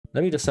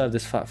Let me just serve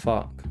this fat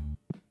fuck.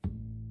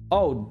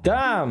 Oh,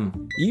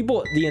 damn. You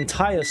bought the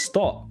entire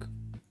stock.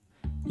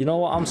 You know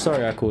what? I'm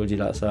sorry I called you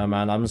that, sir,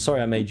 man. I'm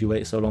sorry I made you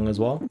wait so long as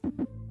well.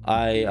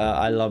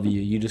 I love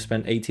you. You just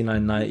spent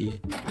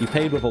 $89.90. You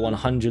paid with a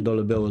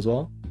 $100 bill as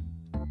well.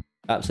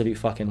 Absolute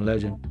fucking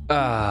legend.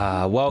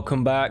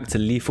 Welcome back to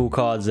Lethal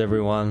Cards,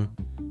 everyone.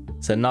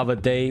 It's another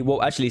day.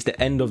 Well, actually, it's the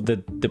end of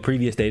the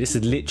previous day. This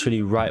is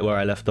literally right where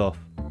I left off.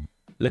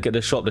 Look at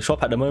the shop. The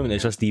shop at the moment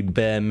is just the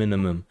bare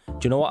minimum. Do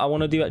you know what I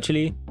want to do,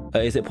 actually?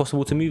 Is it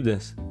possible to move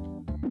this?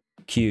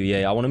 Q,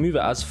 yeah, I want to move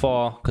it as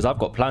far, because I've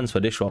got plans for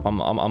this shop. I'm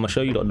going to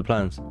show you the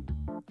plans.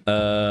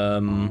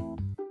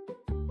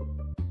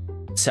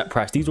 Set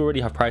price. These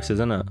already have prices,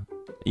 innit?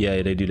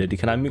 Yeah, they do.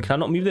 Can I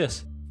not move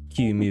this?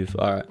 Q, move.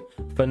 All right.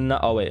 For now,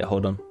 oh wait,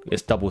 hold on.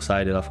 It's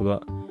double-sided. I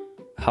forgot.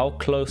 How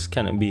close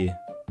can it be?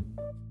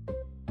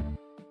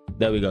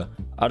 There we go.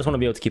 I just want to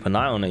be able to keep an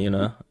eye on it, you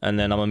know. And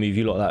then I'm gonna move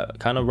you lot like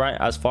kind of right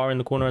as far in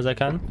the corner as I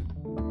can.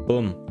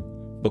 Boom.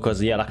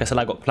 Because yeah, like I said,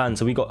 I got plans.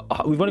 So we've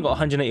only got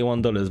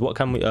 $181. What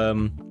can we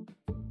hold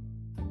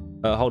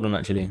on,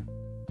 actually.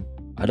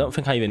 I don't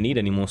think I even need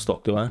any more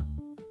stock, do I?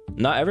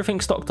 No,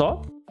 everything's stocked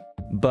up.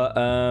 But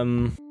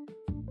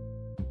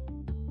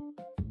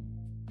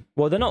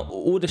well, they're not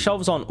all, the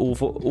shelves aren't all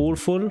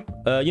full.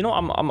 You know what?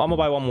 I'm gonna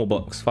buy one more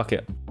box. Fuck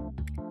it.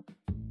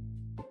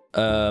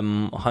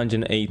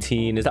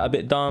 118. Is that a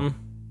bit dumb?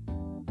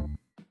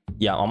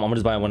 Yeah, I'm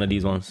just buying one of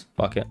these ones.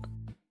 Fuck it.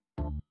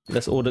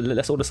 Let's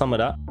order some of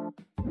that.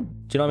 Do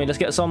you know what I mean? Let's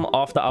get some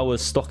after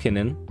hours stocking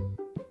in.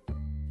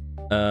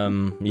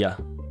 Yeah.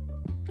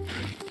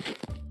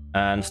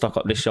 And stock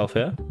up this shelf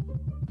here.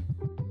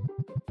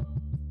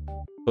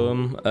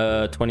 Boom.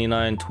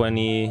 29,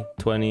 20,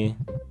 20.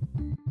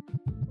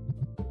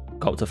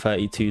 Got up to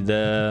 32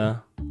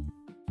 there.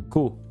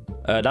 Cool.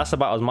 That's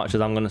about as much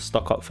as I'm gonna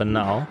stock up for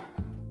now.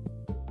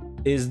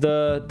 Is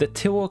the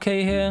till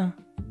okay here?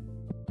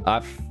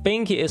 I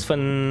think it is for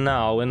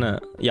now, isn't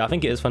it? Yeah, I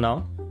think it is for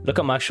now. Look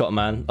at my shot,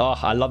 man. Oh,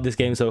 I love this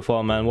game so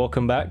far, man.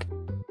 Welcome back.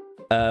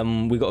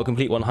 We got to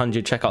complete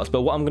 100 checkouts.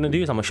 But what I'm gonna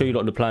do is I'm gonna show you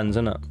lot the plans,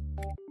 innit?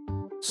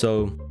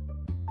 So,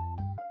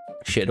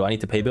 shit, do I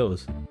need to pay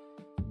bills?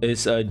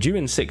 It's due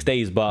in 6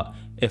 days, but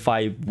if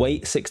I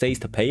wait 6 days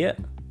to pay it,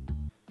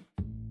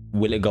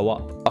 will it go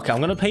up? Okay, I'm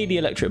gonna pay the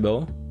electric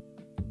bill,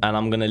 and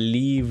I'm gonna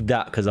leave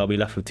that because I'll be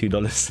left with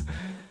 $2.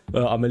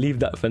 I'm gonna leave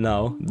that for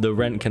now. The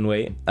rent can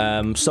wait.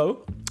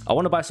 So I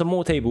want to buy some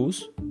more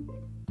tables,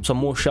 some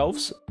more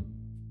shelves,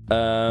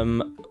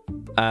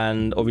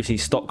 and obviously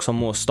stock some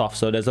more stuff.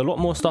 So there's a lot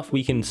more stuff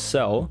we can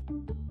sell.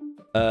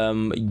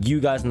 You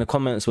guys in the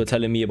comments were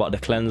telling me about the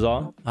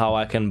cleanser, how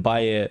I can buy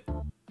it,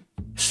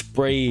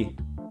 spray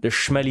the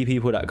smelly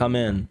people that come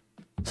in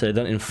so they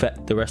don't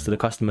infect the rest of the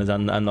customers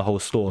and the whole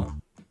store.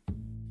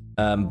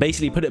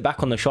 Basically put it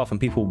back on the shelf and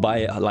people buy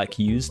it like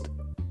used,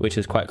 which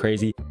is quite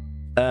crazy.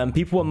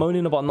 People were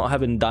moaning about not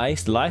having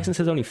dice. The license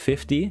is only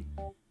 $50.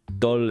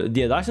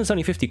 Yeah, the license is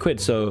only 50 quid.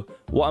 So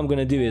what I'm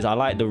gonna do is, I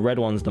like the red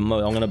ones the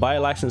most. I'm gonna buy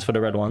a license for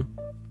the red one,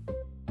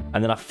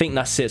 and then I think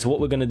that's it. So what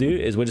we're gonna do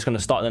is we're just gonna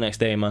start the next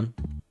day, man,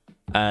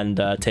 and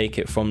take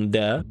it from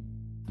there.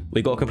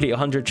 We got to complete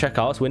 100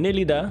 checkouts. We're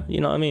nearly there, you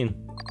know what I mean?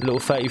 A little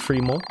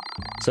 33 more.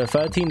 So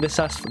 13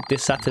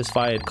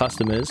 dissatisfied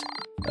customers.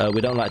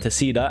 We don't like to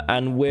see that,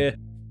 and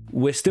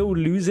we're still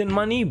losing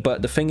money.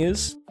 But the thing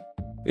is,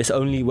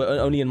 we're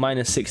only in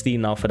minus 16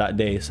 now for that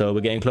day, so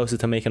we're getting closer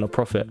to making a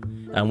profit.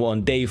 And we're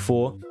on day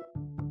 4.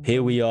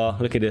 Here we are.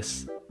 Look at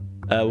this.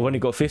 We've only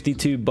got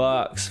 52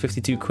 bucks,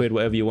 52 quid,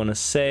 whatever you want to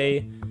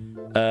say.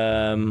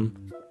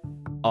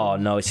 Oh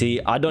no,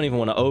 see, I don't even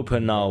want to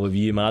open now with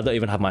you, man. I don't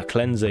even have my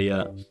cleanser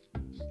yet.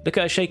 Look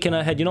at her shaking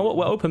her head. You know what?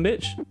 We're open,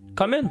 bitch.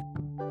 Come in.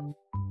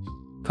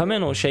 Come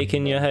in, or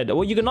shaking your head.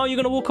 Well, you're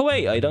gonna walk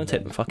away. Hey, don't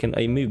take fucking.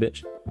 Hey, move,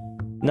 bitch.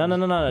 No.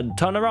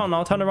 Turn around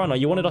now. Turn around now.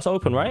 You wanted us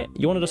open, right?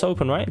 You wanted us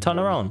open, right? Turn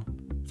around.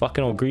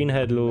 Fucking old green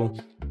head, little.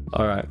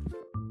 All right.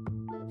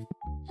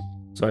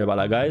 Sorry about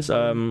that, guys.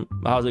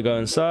 How's it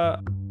going, sir?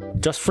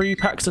 Just 3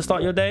 packs to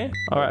start your day.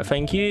 All right,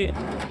 thank you.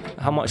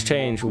 How much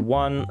change?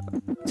 1,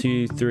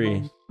 2,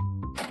 3.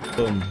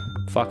 Boom.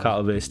 Fuck out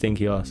of it,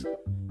 stinky ass.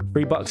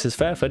 $3 is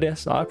fair for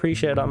this. I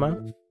appreciate that,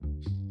 man.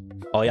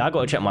 Oh yeah, I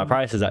gotta check my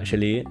prices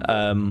actually.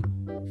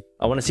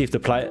 I want to see if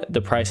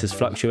the prices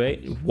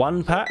fluctuate.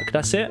 1 pack,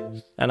 that's it,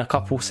 and a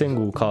couple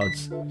single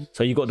cards.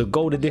 So you got the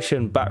gold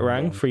edition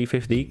Batarang,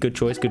 350. Good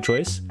choice, good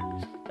choice.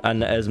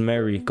 And the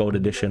Esmeri gold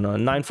edition,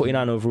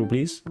 9.49 overall,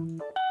 please.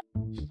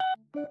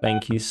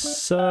 Thank you,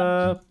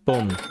 sir.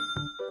 Boom.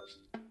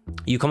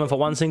 You coming for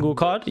 1 single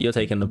card? You're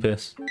taking the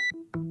piss.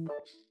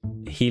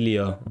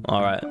 Helio.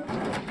 All right.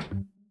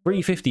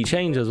 350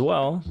 change as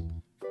well.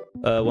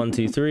 1,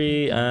 2,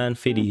 3, and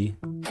Fiddy.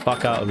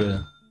 Fuck out of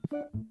here.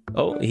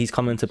 Oh, he's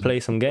coming to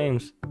play some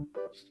games.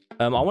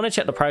 I want to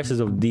check the prices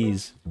of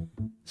these.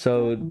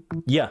 So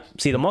yeah,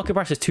 see, the market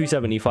price is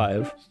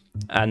 $275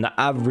 and the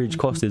average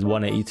cost is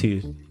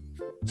 $182.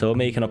 So we're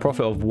making a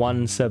profit of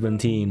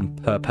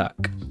 $117 per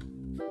pack,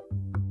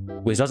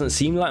 which doesn't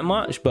seem like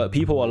much, but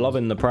people are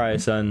loving the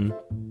price, and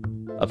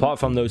apart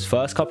from those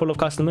first couple of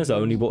customers that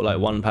only bought like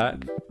 1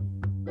 pack,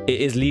 it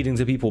is leading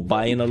to people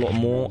buying a lot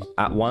more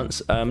at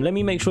once. Let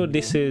me make sure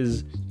this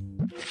is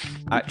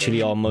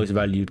actually our most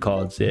valued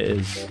cards. It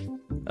is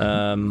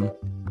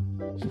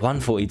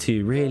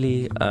 142.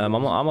 Really? I'm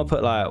gonna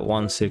put like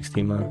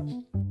 160,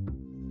 man.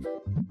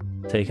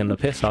 Taking the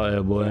piss out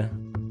here, boy.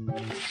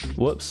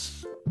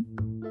 Whoops.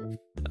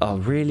 Oh,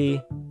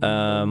 really?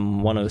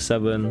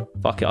 107.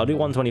 Fuck it, I'll do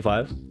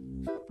 125.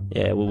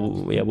 Yeah,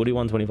 we'll do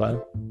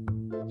 125.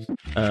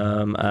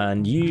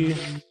 And you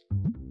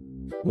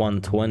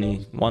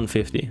 120,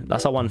 150.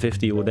 That's a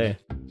 150 all day.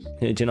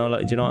 Do you know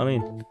what I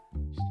mean?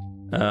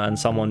 And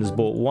someone has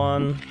bought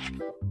 1.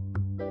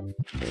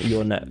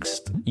 You're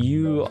next.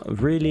 You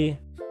really?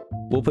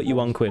 We'll put you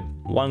 1 quid.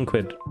 1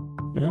 quid.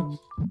 Yeah,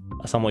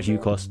 that's how much you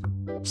cost.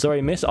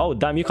 Sorry, miss. Oh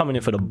damn, you coming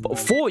in for the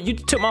 4? You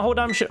took my whole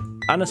damn shit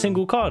and a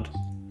single card.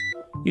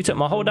 You took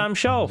my whole damn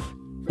shelf.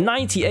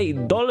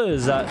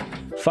 $98 at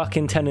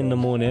fucking 10 in the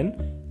morning.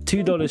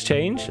 $2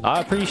 change. I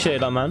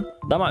appreciate that, man.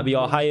 That might be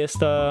our highest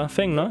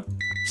thing, no?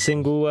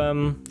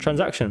 Single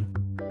transaction.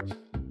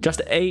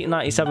 Just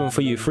 $8.97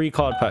 for you. 3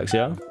 card packs,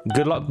 yeah?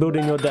 Good luck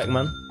building your deck,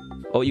 man.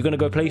 Oh, you're gonna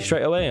go play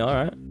straight away? All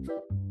right.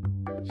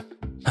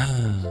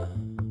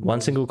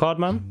 1 single card,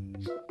 man.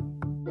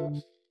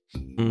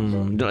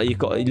 You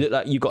look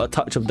like you got a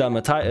touch of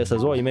dermatitis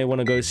as well. You may want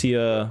to go see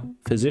a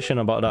physician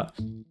about that.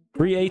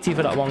 380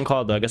 for that 1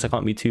 card though. I guess I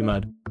can't be too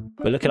mad.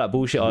 But look at that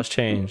bullshit ass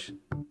change.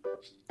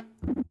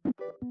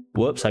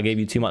 Whoops, I gave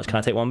you too much. Can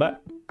I take 1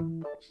 back?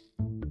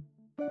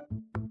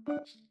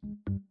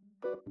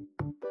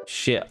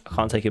 Shit, I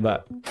can't take it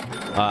back.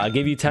 I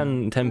gave you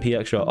 10p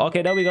extra.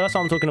 Okay, there we go. That's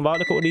what I'm talking about.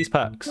 Look at all these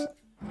packs.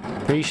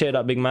 Appreciate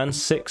that, big man.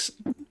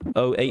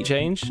 608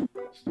 change.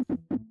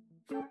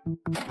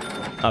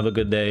 Have a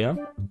good day, yeah?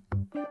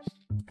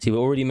 See, we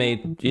already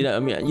made, you know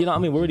what I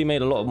mean? We already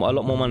made a lot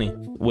more money.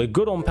 We're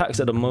good on packs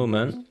at the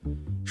moment.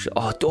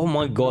 Oh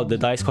my god, the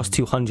dice cost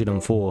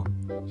 204.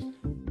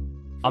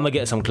 I'm gonna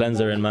get some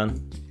cleanser in,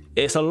 man.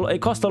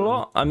 It costs a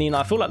lot. I mean,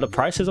 I feel like the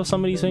prices of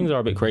some of these things are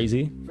a bit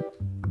crazy,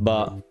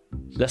 but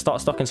let's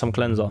start stocking some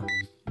cleanser.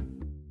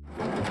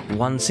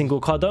 1 single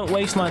card. Don't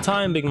waste my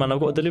time, big man. I've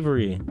got a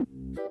delivery.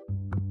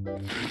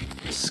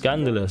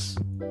 Scandalous.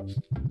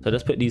 So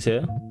let's put these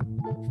here.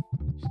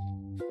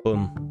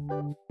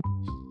 Boom.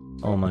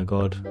 Oh my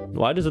god.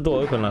 Why does the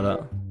door open like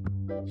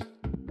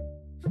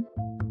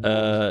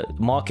that?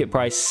 Market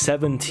price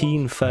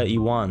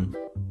 17.31.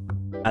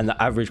 And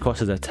the average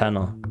cost is a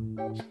tenner.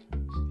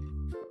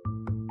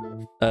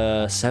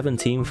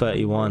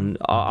 17.31.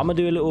 I'm gonna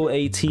do a little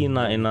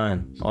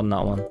 18.99 on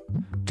that one.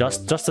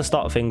 Just to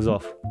start things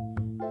off.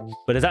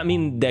 But does that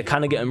mean they're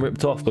kind of getting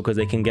ripped off because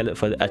they can get it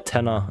for a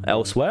tenner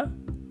elsewhere?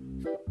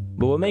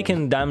 But we're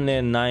making damn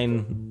near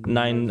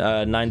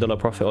 $9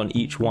 profit on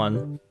each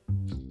one.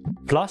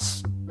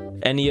 Plus,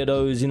 any of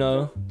those, you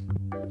know,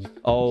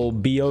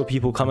 BO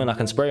people come in, I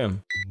can spray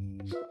them.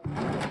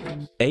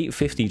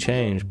 850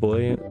 change,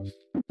 boy.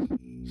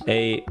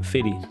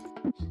 850.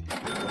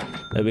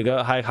 There we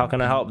go. Hi, how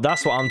can I help?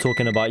 That's what I'm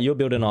talking about. You're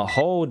building a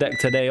whole deck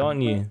today,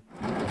 aren't you?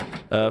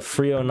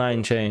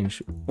 309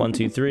 change. 1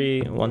 2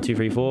 3 1 2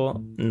 3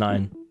 4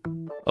 9.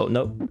 Oh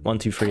no, 1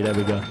 2 3. There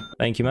we go.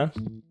 Thank you, man.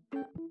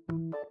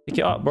 Pick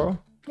it up, bro.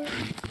 All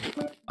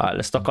right,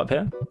 let's stock up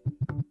here.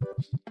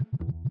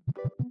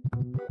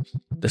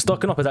 The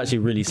stocking up is actually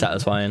really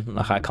satisfying.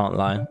 Like, I can't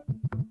lie.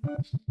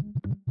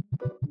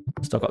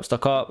 Stock up,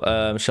 stock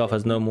up. Shelf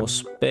has no more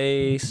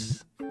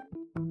space.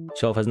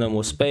 Shelf has no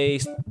more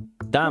space.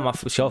 Damn, my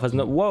shelf has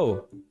no...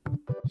 Whoa.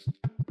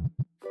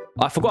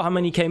 I forgot how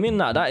many came in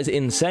that. That is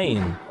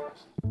insane.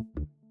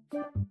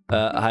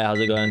 Hi, how's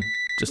it going?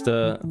 Just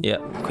yeah,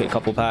 quick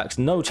couple packs.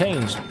 No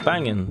change.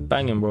 Banging,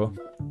 banging, bro.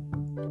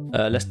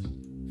 Let's...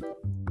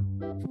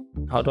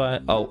 How do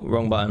I... Oh,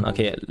 wrong button.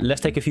 Okay,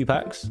 let's take a few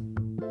packs.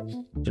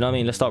 Do you know what I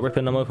mean? Let's start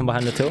ripping them open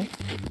behind the till.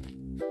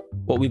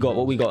 What we got?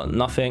 What we got?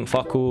 Nothing.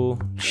 Fuck all.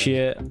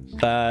 Shit.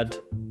 Bad.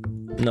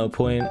 No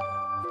point.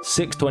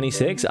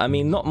 626. I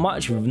mean, not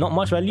much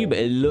value, but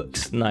it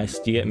looks nice.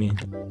 Do you get me?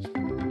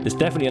 It's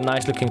definitely a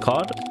nice looking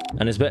card,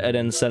 and it's better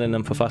than selling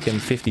them for fucking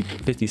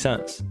 50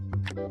 cents.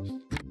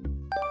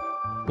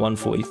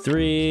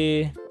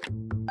 143.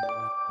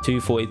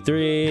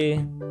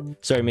 243.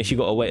 Sorry, miss, you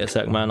gotta wait a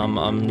sec, man.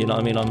 You know what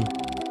I mean?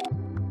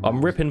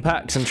 I'm ripping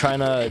packs and trying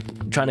to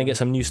get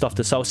some new stuff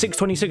to sell.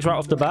 626 right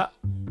off the bat.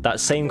 That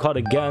same card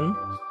again.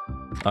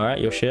 All right,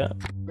 your shit.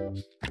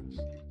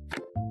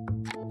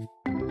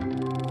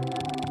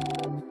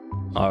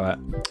 All right,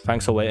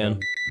 thanks for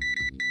waiting.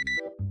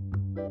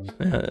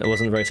 Yeah, it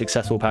wasn't a very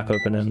successful pack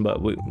opening,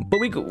 but we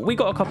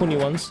got a couple new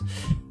ones.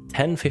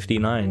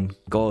 1059.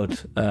 God.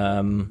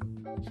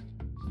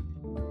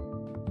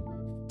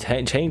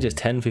 Change is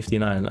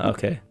 1059.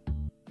 Okay.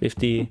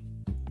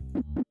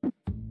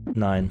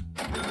 59.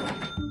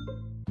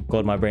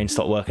 God, my brain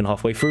stopped working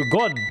halfway through.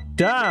 God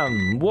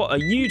damn! What are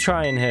you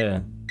trying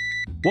here?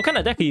 What kind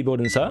of deck are you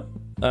building, sir?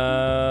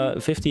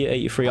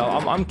 5083.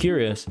 I'm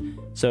curious.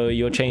 So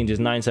your change is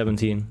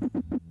 917.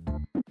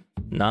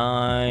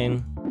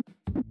 9.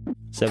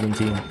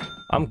 17.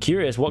 I'm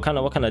curious what kind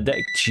of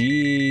deck.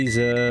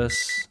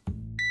 Jesus.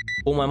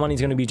 All my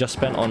money's gonna be just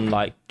spent on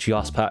like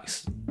just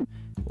packs.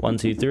 1,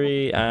 2,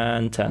 3,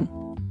 and 10.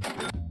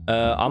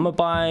 I'm gonna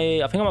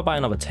buy. I think I'm gonna buy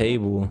another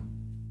table.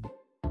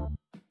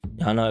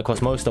 I know it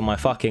costs most of my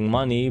fucking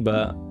money,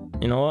 but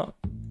you know what?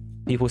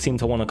 People seem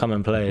to want to come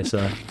and play,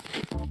 so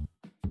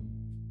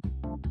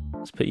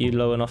let's put you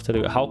low enough to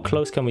do it. How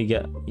close can we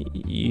get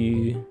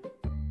you?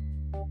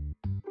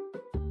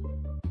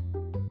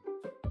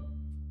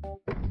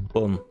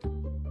 Boom.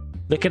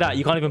 Look at that.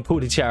 You can't even pull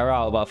the chair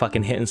out without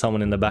fucking hitting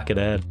someone in the back of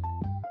the head.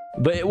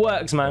 But it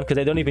works, man, because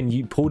they don't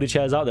even pull the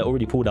chairs out. They're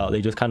already pulled out.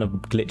 They just kind of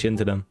glitch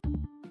into them.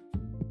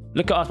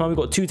 Look at us, man. We've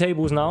got 2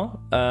 tables now.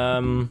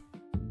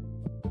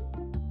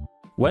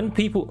 When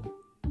people...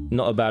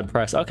 Not a bad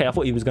price. Okay, I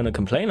thought he was going to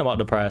complain about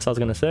the price. I was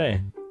going to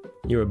say,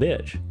 you're a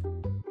bitch.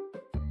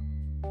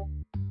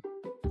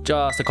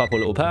 Just a couple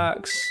little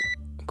packs.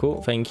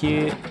 Cool, thank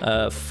you.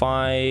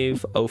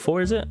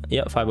 504 is it?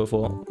 Yep,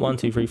 504. 1,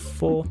 2, 3,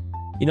 4.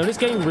 You know, this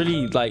game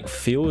really like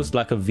feels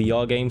like a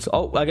VR game. So,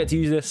 oh, I get to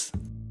use this.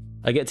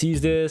 I get to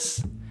use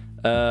this.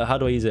 How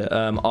do I use it?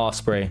 R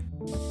spray.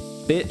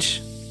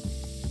 Bitch.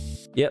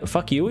 Yeah,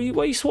 fuck you.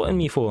 What are you swatting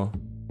me for?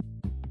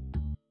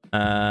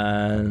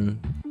 And...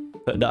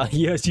 But that,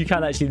 yes, you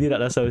can actually do that.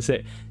 That's so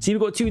sick. See, we've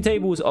got 2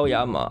 tables. Oh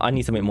yeah, I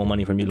need to make more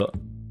money from you lot.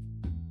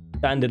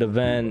 Standard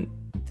event,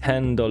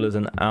 $10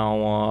 an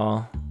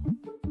hour.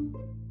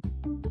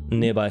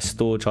 Nearby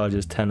store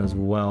charges 10 as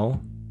well.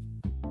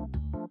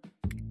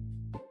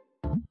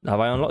 Have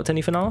I unlocked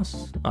anything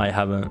else? I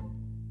haven't.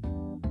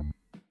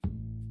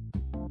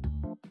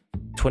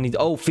 20.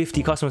 Oh,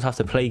 50 customers have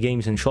to play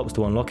games in shops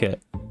to unlock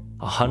it.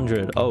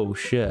 100. Oh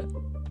shit.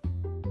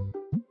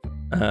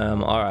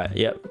 All right.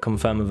 Yep.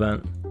 Confirm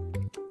event.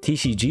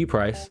 TCG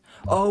price.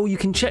 Oh, you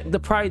can check the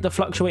price, the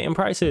fluctuating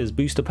prices.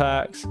 Booster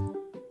packs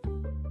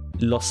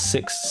lost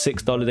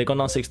 $6. They've gone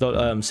down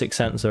 $6. 6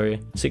 cents.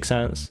 Sorry, 6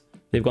 cents.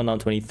 They've gone down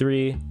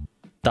 23.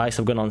 Dice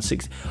have gone on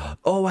 6.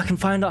 Oh, I can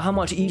find out how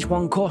much each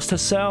one costs to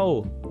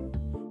sell.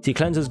 See,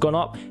 cleanser's gone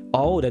up.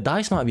 Oh, the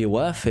dice might be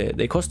worth it.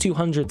 They cost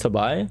 200 to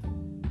buy,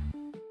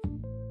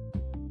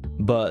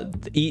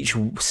 but each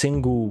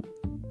single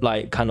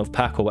like kind of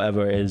pack or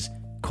whatever is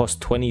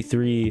cost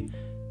 23,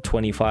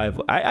 25.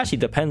 It actually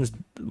depends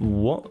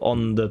what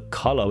on the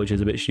color, which is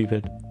a bit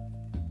stupid.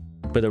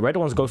 But the red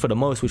ones go for the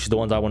most, which is the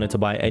ones I wanted to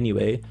buy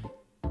anyway.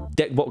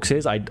 Deck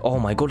boxes, oh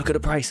my god, look at the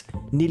price.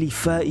 Nearly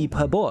 30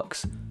 per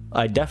box.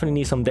 I definitely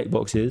need some deck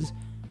boxes.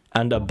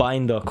 And a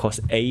binder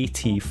costs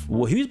 80.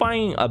 Well, who's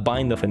buying a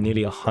binder for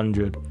nearly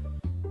 100?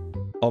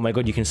 Oh my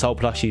god, you can sell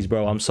plushies,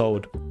 bro. I'm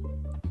sold.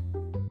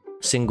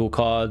 Single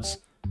cards.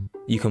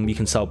 You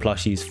can sell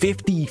plushies.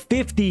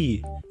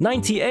 50,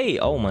 98.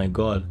 Oh my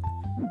god.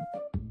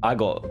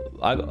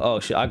 Oh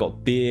shit, I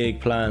got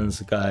big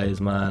plans, guys,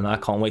 man. I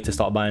can't wait to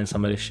start buying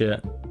some of this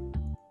shit.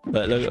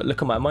 But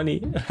look at my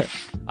money.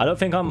 I don't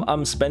think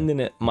I'm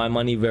spending my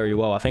money very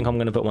well. I think I'm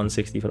gonna put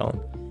 160 for that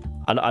one.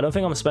 I don't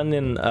think I'm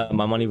spending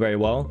my money very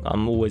well.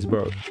 I'm always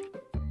broke.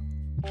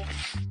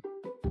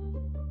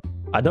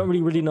 I don't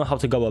really know how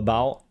to go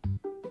about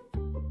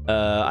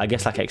I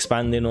guess like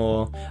expanding,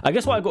 or I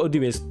guess what I got to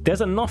do is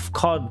there's enough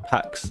card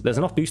packs, there's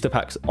enough booster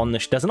packs on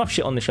there's enough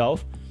shit on the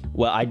shelf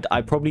where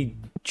I probably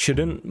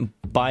shouldn't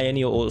buy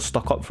any or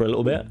stock up for a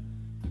little bit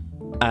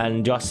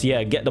and just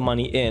get the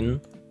money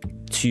in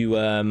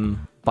to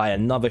buy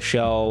another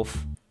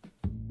shelf.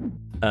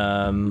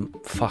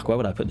 Fuck, where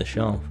would I put the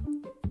shelf?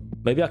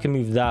 Maybe I can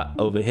move that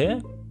over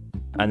here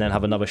and then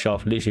have another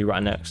shelf literally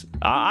right next.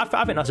 I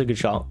think that's a good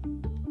shout.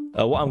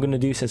 What I'm gonna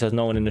do, since there's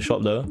no one in the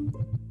shop though,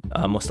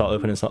 I'm gonna start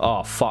opening some.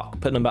 Oh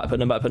fuck, put them back.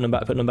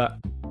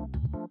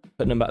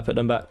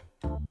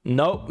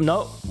 Nope,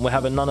 we're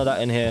having none of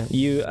that in here.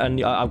 You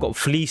and I've got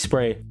flea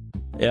spray.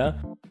 Yeah,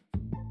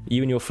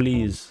 you and your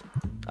fleas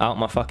out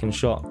my fucking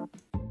shop.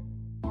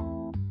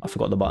 I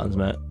forgot the buttons,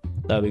 mate.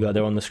 There we go,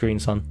 they're on the screen,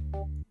 son.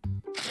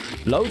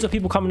 Loads of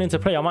people coming into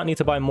play. I might need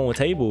to buy more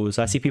tables.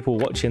 I see people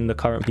watching the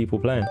current people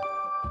playing.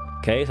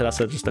 Okay, so that's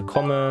just a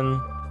common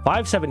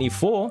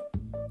 574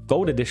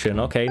 gold edition.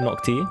 Okay,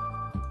 Nocti.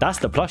 That's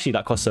the plushie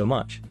that costs so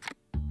much.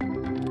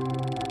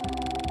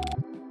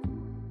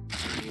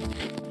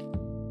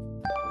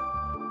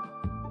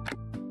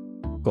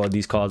 God,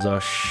 these cards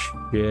are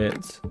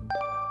shit.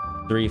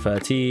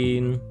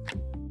 313.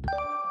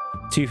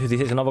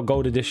 256, another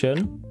gold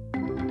edition.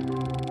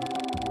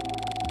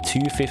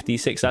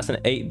 256, that's an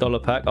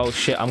 $8 pack. Oh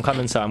shit, I'm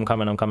coming, sir. I'm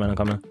coming.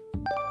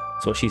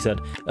 That's what she said.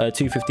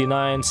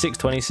 259,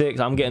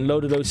 626. I'm getting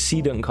loaded those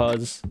Seedant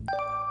cards.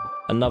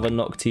 Another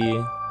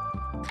Nocti.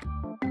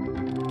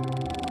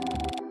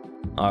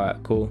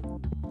 Alright, cool.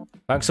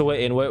 Thanks for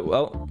waiting.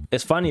 Well,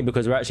 it's funny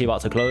because we're actually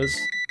about to close.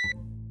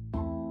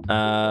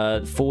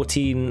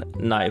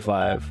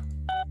 14.95.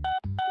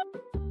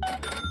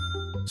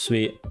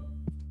 Sweet.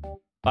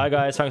 Bye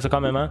guys, thanks for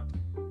coming, man.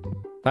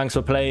 Thanks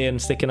for playing,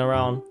 sticking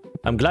around.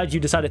 I'm glad you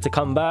decided to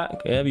come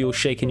back. Yeah, you're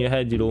shaking your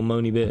head, you little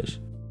moany bitch.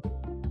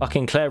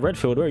 Fucking Claire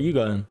Redfield, where are you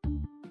going?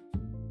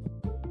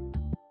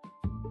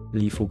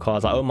 Lethal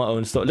cards. I own my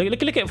own stock.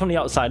 Look at it from the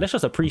outside. Let's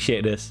just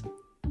appreciate this.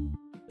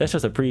 Let's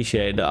just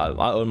appreciate that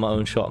I own my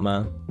own shop,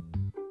 man.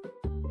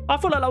 I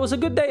feel like that was a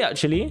good day,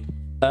 actually.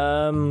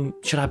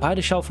 Should I buy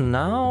the shelf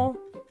now?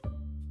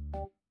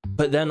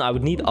 But then I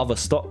would need other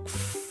stock.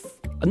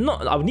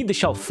 I would need the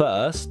shelf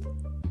first.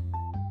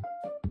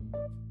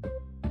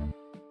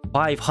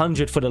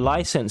 500 for the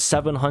license,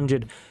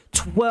 700,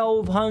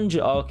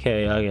 1200.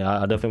 Okay,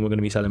 I don't think we're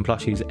gonna be selling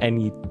plushies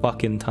any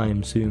fucking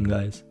time soon,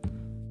 guys.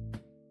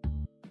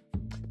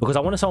 Because I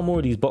want to sell more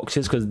of these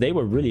boxes because they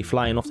were really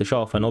flying off the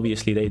shelf, and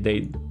obviously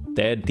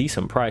they're a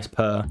decent price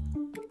per.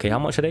 Okay, how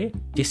much are they?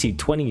 You see,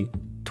 20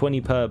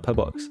 per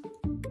box.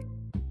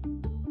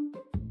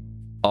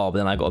 Oh,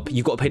 but then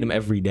you got to pay them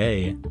every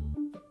day.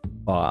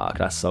 Fuck,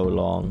 that's so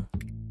long.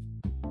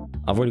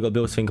 I've already got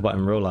bills to think about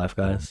in real life,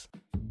 guys.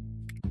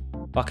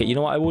 Fuck it, you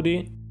know what I will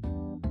do?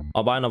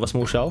 I'll buy another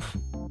small shelf,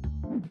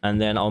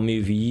 and then I'll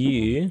move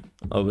you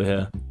over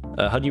here.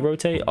 How do you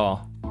rotate?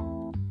 Oh,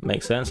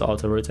 makes sense.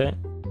 Auto rotate.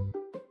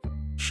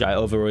 Shit, I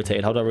over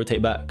rotated. How do I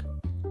rotate back?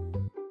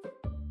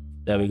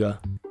 There we go.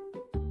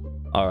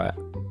 All right.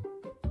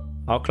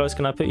 How close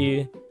can I put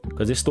you?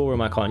 Because this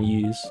storeroom I can't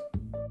use.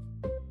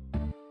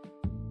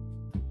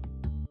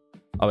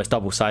 Oh, it's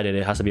double-sided.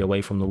 It has to be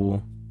away from the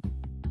wall.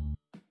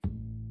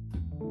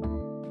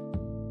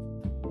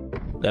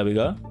 There we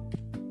go.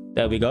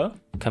 There we go.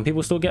 Can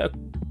people still get...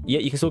 Yeah,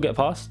 you can still get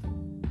past.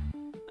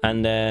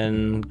 And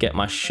then get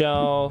my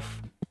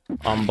shelf.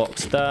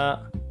 Unbox that.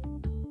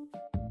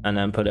 And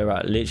then put it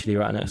literally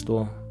right next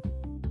door.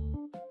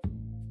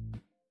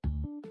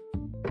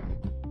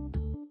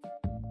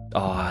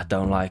 Oh, I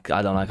don't like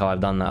how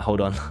I've done that.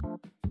 Hold on.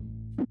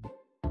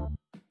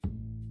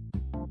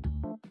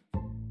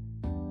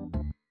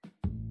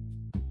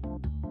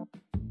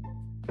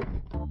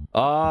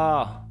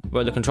 Ah,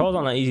 bro, the controls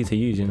aren't that easy to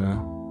use, you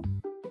know.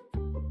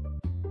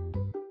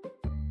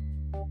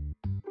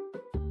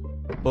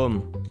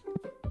 Boom.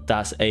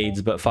 That's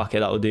AIDS, but fuck it,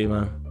 that'll do,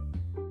 man.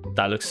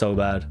 That looks so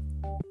bad.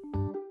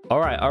 All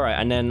right,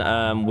 and then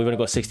we've only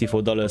got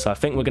 $64, so I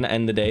think we're gonna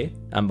end the day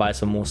and buy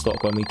some more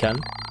stock when we can.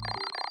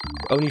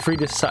 Only 3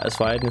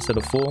 dissatisfied instead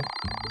of 4,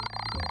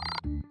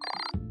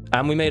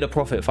 and we made a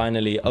profit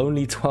finally.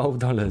 Only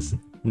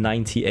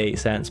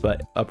 $12.98,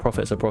 but a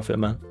profit's a profit,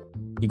 man.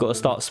 You got to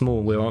start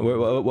small. We're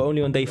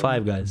only on day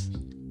 5, guys.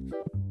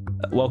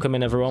 Welcome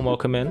in, everyone.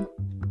 Welcome in.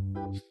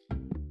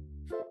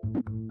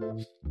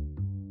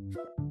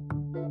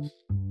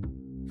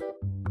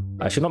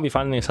 I should not be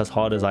finding this as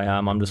hard as I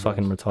am. I'm just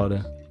fucking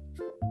retarded.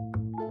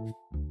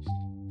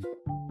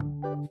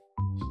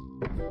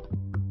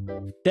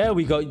 There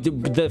we go.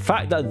 The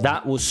fact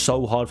that was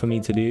so hard for me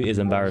to do is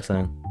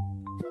embarrassing.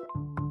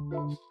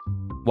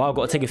 Wow, I've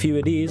got to take a few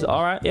of these.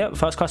 All right, yep,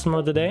 first customer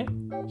of the day.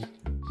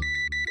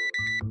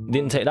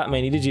 Didn't take that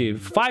many, did you?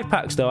 5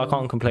 packs though, I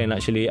can't complain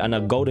actually. And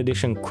a gold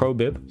edition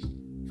Crobib.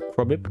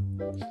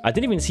 I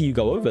didn't even see you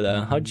go over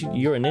there.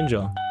 You're a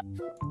ninja.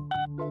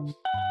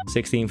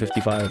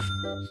 1655.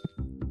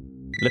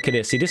 Look at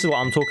this. See, this is what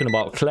I'm talking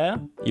about. Claire,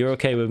 you're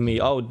okay with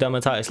me. Oh,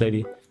 dermatitis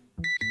lady.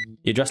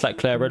 You're dressed like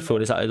Claire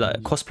Redfield. Is that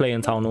like cosplay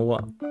in town or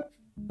what?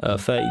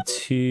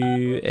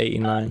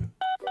 32.89.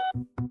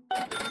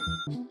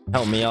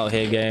 Help me out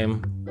here,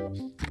 game.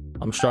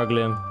 I'm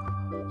struggling.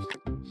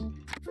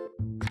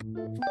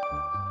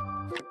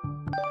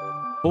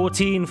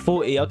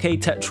 1440. Okay,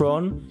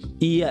 Tetron.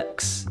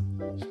 EX.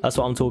 That's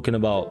what I'm talking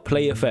about.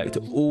 Play effect.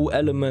 All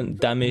element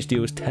damage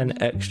deals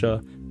 10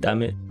 extra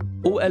damage.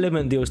 All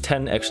element deals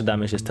 10 extra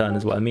damage this turn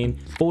is what I mean.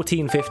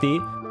 1450.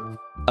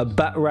 A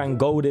Batarang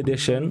Gold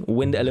Edition.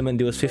 Wind element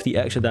deals 50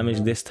 extra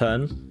damage this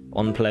turn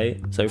on play.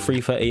 So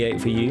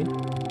 338 for you.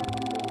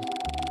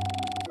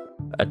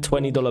 A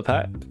 $20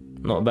 pack.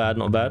 Not bad,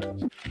 not bad.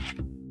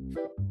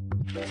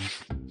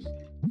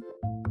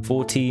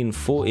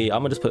 1440. I'm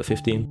gonna just put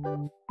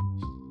 15.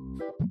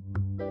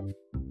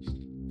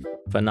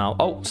 For now.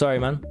 Oh, sorry,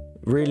 man.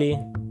 Really?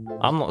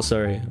 I'm not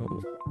sorry.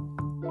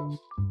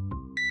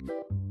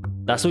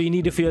 That's all you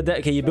needed for your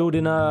deck. You're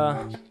building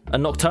a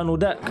nocturnal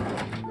deck.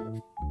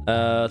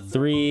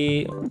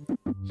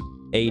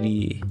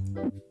 380.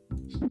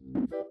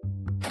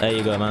 There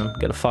you go, man.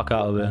 Get the fuck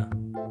out of here.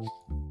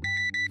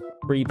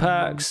 3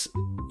 packs.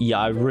 Yeah,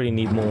 I really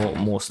need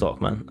more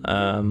stock, man.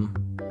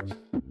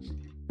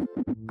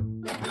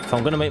 If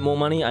I'm gonna make more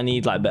money, I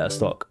need like better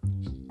stock.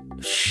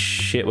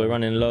 Shit, we're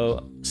running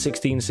low.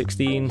 16.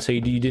 So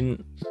you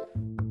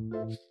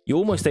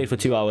almost stayed for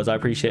 2 hours. I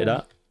appreciate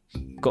that.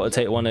 Got to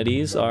take one of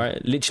these. All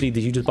right, literally,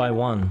 did you just buy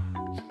one?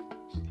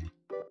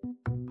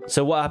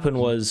 So what happened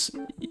was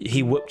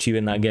he whooped you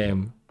in that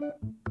game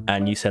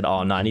and you said,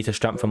 oh no, I need to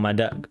strengthen my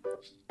deck.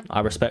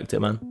 I respect it,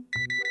 man.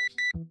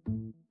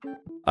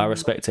 I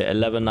respect it.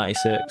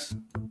 11.96.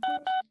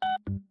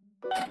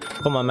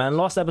 Come on, man.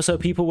 Last episode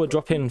people were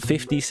dropping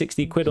 50,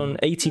 60 quid on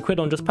 80 quid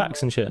on just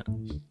packs and shit.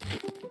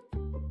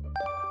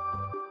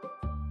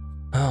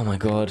 Oh my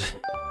god.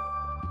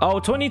 Oh,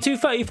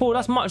 22.34.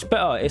 That's much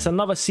better. It's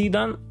another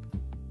Sedan,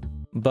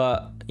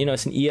 but you know,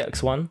 it's an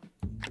EX one.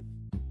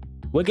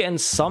 We're getting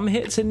some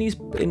hits in these.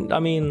 I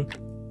mean,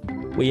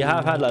 We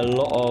have had a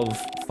lot of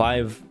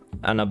 5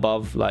 and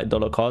above like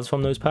dollar cards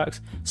from those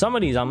packs. Some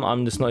of these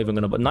I'm just not even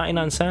gonna, but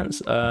 99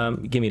 cents,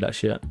 give me that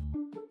shit.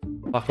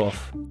 Fuck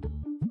off.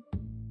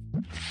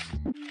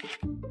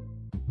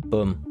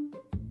 Boom.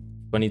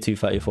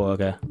 22.34.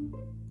 Okay.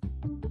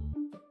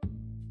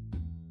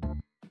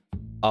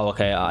 Oh,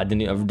 okay. I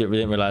didn't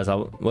realize I,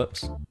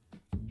 whoops,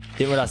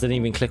 didn't realize I didn't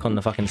even click on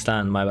the fucking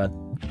stand. My bad.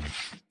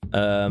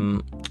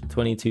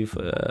 22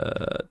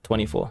 for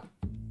 24.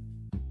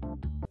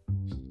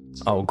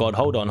 Oh god,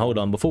 hold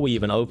on before we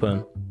even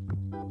open,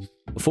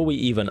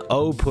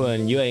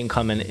 you ain't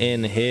coming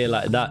in here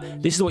like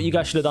that. This is what you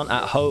guys should have done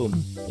at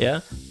home. Yeah,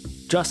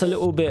 just a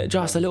little bit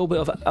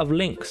of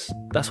links.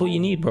 That's all you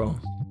need, bro.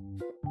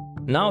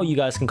 Now you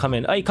guys can come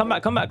in. Hey, come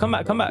back.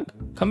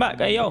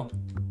 Hey, yo.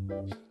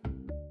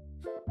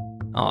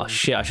 Oh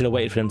shit, I should have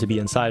waited for them to be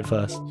inside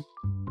first.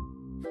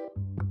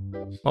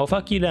 Oh,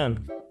 fuck you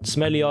then,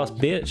 smelly ass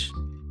bitch.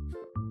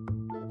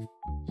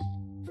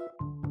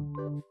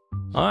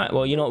 All right,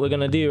 well, you know what we're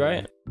gonna do,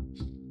 right?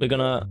 We're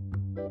gonna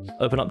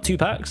open up 2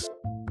 packs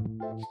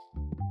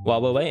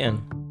while we're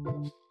waiting.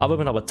 I've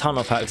opened up a ton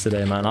of packs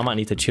today, man. I might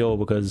need to chill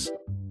because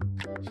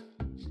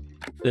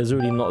there's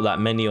really not that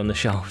many on the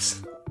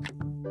shelves.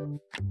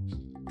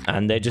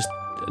 And they're just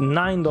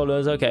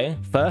 $9, okay.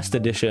 First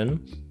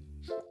edition,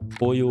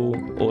 foil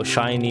or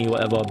shiny,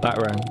 whatever,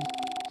 Batarang.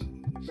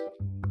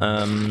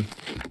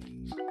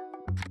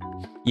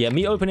 Yeah,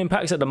 me opening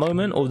packs at the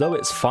moment, although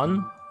it's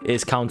fun,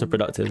 is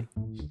counterproductive.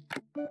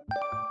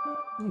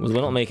 Because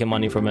we're not making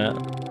money from it.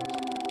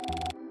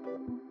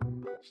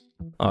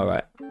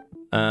 Alright.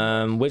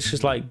 Which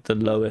is like the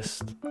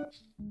lowest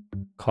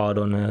card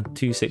on there?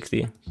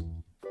 260.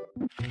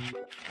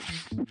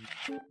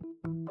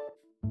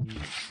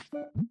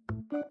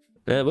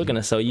 Yeah, we're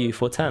gonna sell you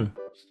for 10.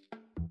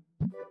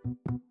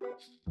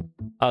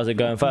 How's it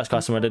going? First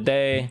customer of the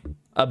day.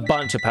 A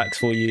bunch of packs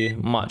for you.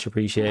 Much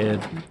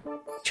appreciated.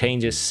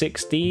 Changes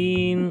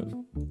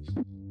 16.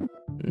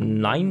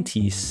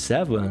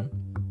 97.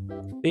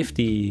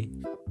 50.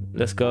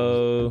 Let's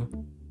go.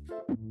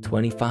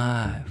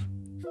 25.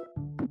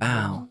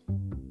 Bow.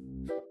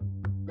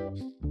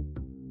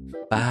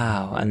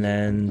 Bow. And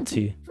then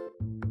 2.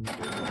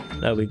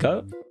 There we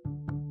go.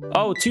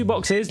 Oh, 2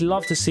 boxes.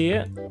 Love to see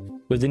it.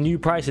 With the new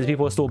prices,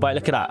 people are still buying.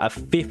 Look at that. A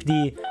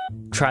 $50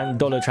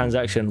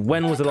 transaction.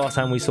 When was the last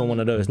time we saw one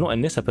of those? Not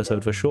in this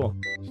episode for sure.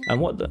 And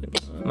what the...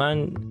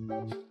 Man.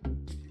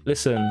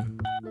 Listen.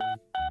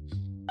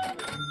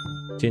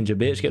 Ginger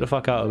bitch, get the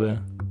fuck out of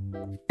here.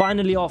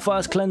 Finally, our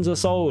first cleanser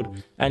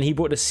sold. And he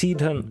brought the Seed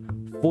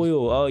Hunt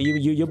foil. Oh,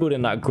 you're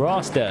building that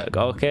grass deck.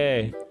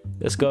 Okay.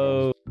 Let's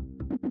go.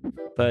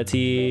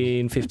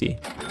 1350.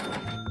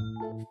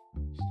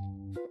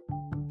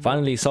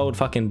 Finally sold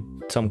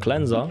fucking some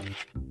cleanser.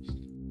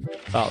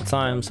 About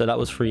time. So that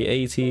was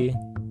 380.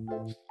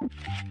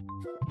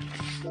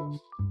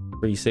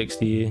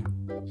 360.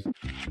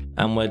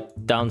 And we're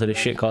down to the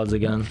shit cards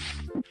again.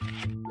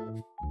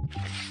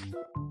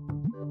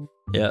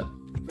 Yep.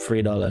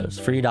 $3.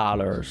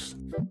 $3.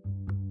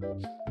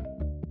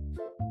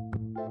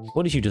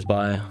 What did you just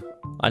buy?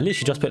 I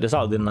literally just put this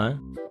out, didn't I?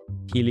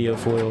 Helio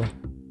foil.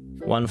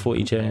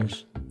 140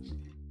 change.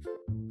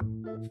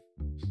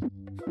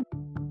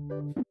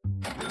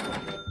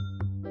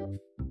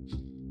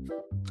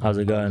 How's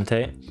it going,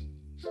 Tate?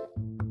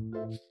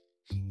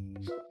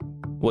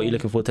 What are you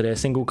looking for today? A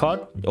single card?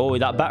 Oh,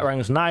 that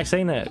Batarang's nice,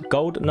 ain't it?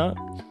 Gold? No?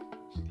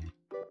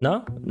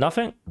 No?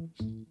 Nothing?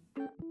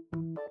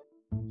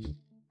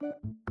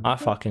 I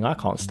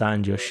can't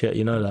stand your shit,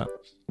 you know that.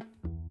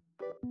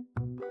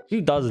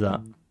 Who does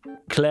that?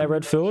 Claire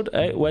Redfield?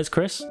 Hey, where's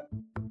Chris?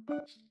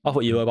 I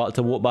thought you were about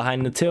to walk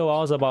behind the till. I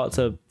was about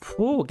to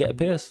get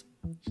pissed.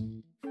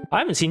 I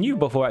haven't seen you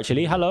before,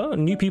 actually. Hello.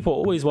 New people are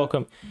always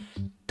welcome.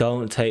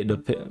 Don't take the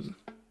piss.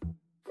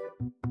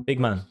 Big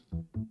man.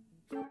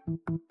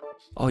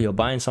 Oh, you're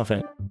buying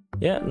something.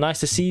 Yeah,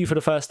 nice to see you for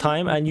the first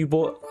time. And you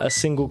bought a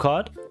single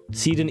card.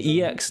 Seed and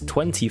EX,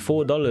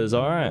 $24.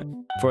 All right.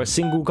 For a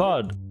single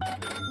card.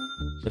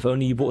 If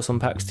only you bought some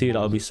packs too,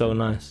 that would be so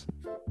nice.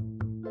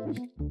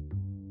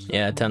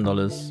 Yeah,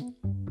 $10.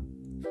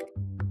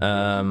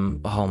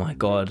 Oh my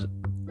god.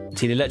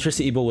 See, the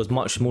electricity bill was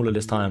much smaller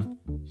this time.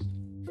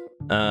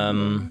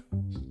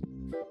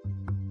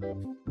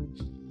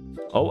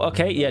 Oh,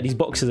 okay. Yeah, these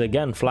boxes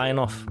again flying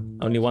off.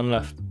 Only one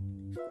left.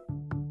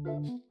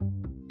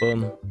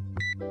 Boom.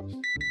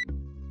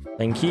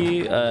 Thank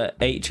you.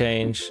 8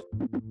 change.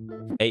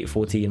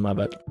 814, my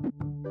bad.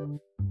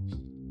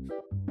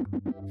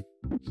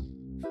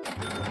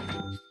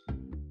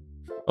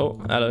 Oh,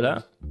 hello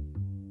there.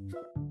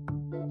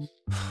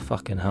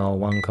 Fucking hell,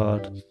 1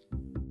 card.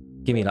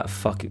 Give me that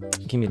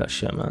give me that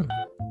shit, man.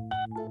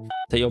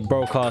 Take your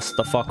broadcast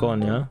the fuck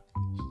on, yeah?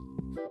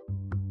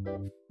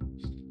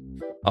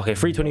 Okay,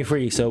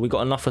 323, so we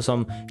got enough for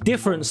some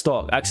different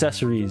stock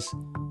accessories.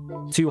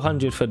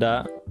 200 for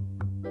that.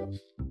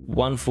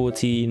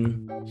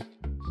 114.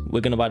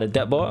 We're gonna buy the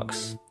debt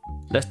box.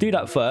 Let's do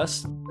that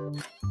first.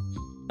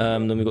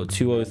 Then we got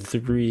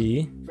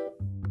 203.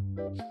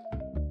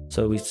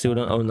 So we still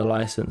don't own the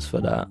license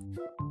for that.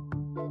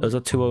 Those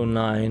are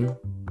 209,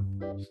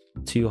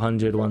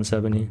 200,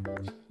 170.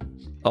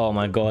 Oh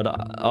my god.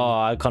 Oh,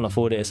 I can't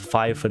afford it. It's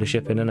 5 for the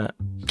shipping, innit?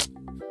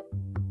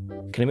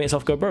 Can you make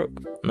yourself go broke?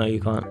 No,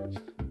 you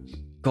can't.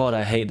 God,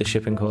 I hate the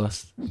shipping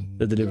cost.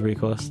 The delivery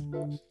cost.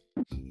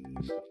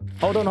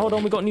 Hold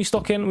on. We got new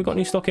stock in. Don't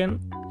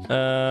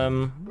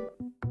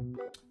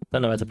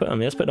know where to put them.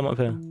 Let's put them up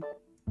here.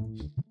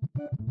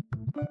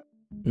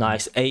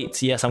 Nice.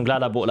 8. Yes, I'm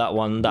glad I bought that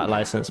one, that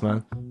license,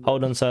 man.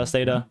 Hold on, sir.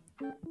 Stay there.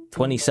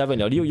 27.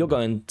 Yo, you're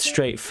going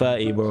straight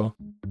 30, bro.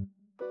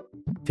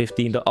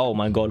 15. Oh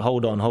my god.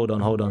 Hold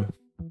on.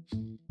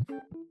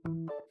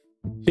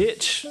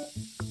 Bitch.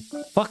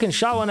 Fucking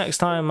shower next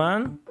time,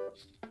 man.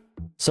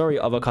 Sorry,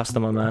 other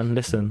customer, man.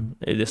 Listen,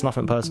 it's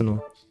nothing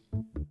personal.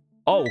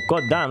 Oh,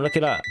 god damn. Look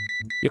at that.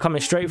 You're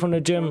coming straight from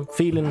the gym,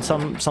 feeling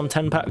some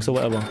 10 packs or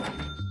whatever.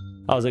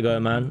 How's it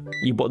going, man?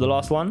 You bought the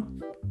last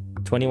one?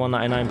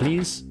 21.99,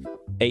 please.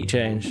 8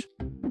 change.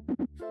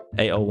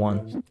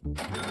 801.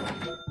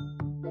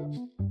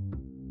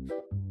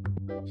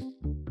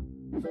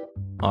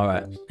 All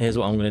right, here's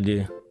what I'm gonna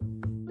do.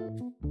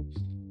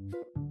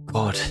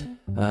 God,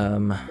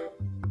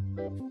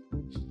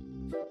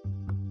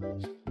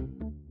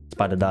 let's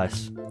buy the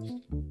dice.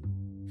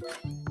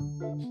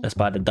 Let's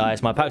buy the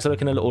dice. My packs are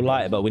looking a little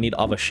light, but we need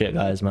other shit,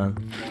 guys, man.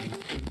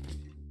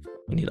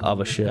 We need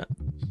other shit.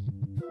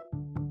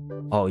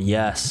 Oh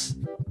yes.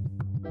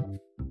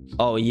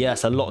 Oh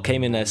yes, a lot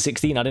came in there.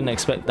 16. I didn't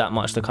expect that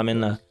much to come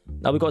in there.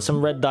 Now we got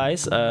some red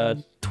dice.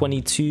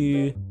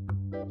 22.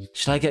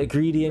 Should I get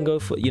greedy and go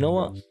for, you know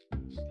what?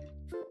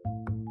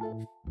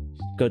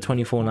 Go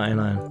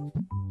 24.99.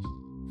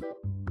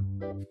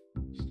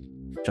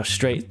 Just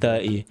straight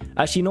 30.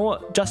 Actually, you know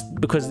what? Just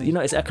because, you know,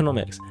 it's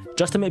economics.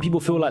 Just to make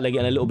people feel like they're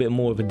getting a little bit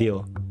more of a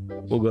deal.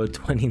 We'll go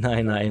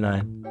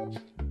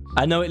 29.99.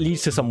 I know it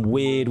leads to some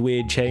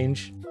weird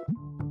change.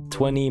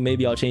 20,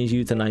 maybe I'll change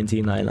you to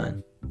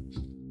 19.99.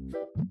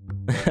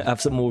 Have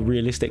some more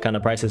realistic kind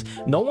of prices.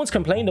 No one's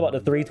complained about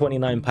the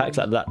 329 packs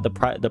like that.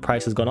 The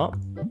price has gone up.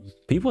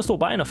 People are still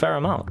buying a fair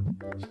amount.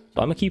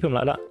 So I'm gonna keep them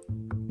like that.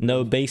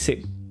 No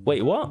basic.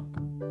 Wait, what?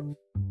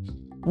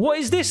 What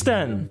is this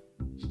then?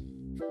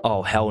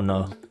 Oh hell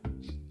no.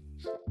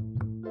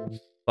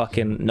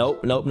 Fucking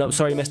nope.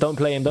 Sorry, miss. Don't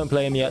play him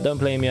yet.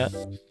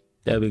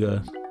 There we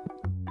go.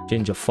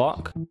 Ginger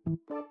fuck.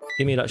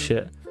 Give me that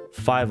shit.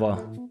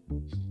 $5.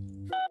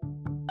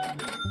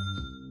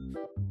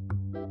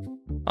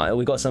 Alright,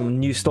 we got some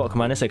new stock,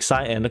 man. It's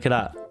exciting. Look at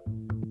that.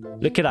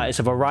 It's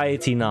a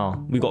variety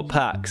now. We got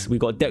packs, we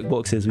got deck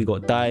boxes, we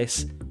got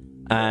dice,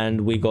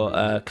 and we got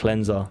a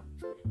cleanser.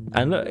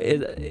 And look,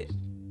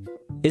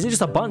 is it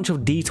just a bunch of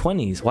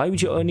D20s? Why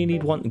would you only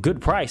need one?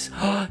 Good price.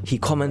 He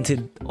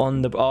commented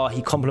on the... Oh,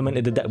 he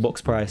complimented the deck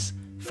box price.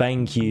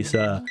 Thank you,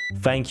 sir.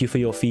 Thank you for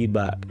your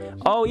feedback.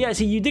 Oh, yeah,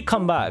 see, you did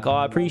come back. Oh,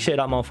 I appreciate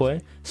that,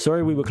 Malfoy.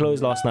 Sorry we were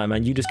closed last night,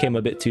 man. You just came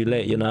a bit too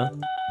late, you know?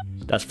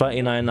 That's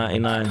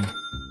 $39.99.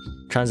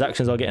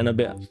 Transactions are getting a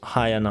bit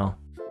higher now.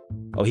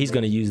 Oh, he's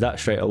going to use that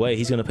straight away.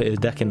 He's going to put his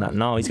deck in that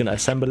now. He's going to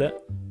assemble it.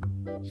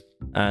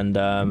 And,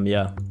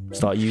 yeah,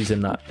 start using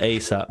that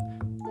ASAP.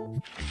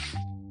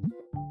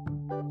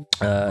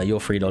 You're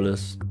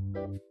 $3.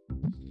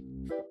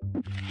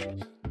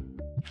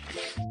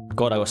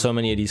 God, I got so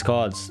many of these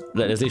cards.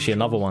 There's literally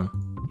another one.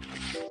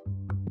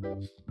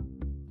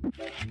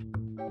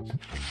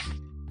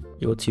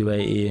 You're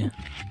 280.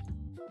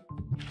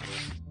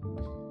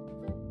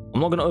 I'm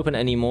not going to open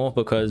any more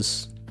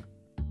because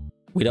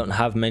we don't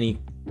have many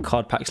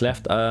card packs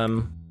left.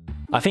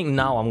 I think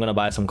now I'm going to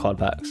buy some card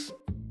packs.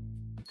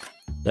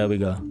 There we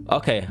go.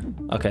 Okay.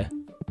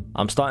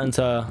 I'm starting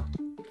to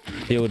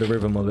feel the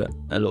rhythm of it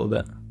a little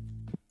bit.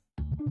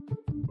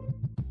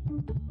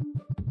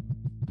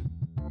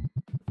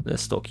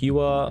 Let's stock you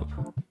up.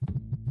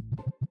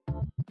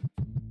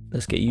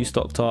 Let's get you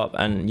stocked up.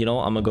 And you know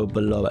what? I'm going to go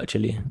below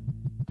actually.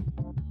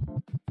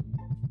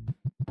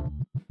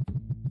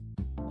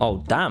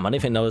 Oh, damn. I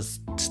didn't think there was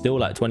still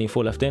like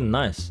 24 left in.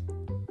 Nice.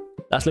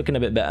 That's looking a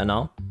bit better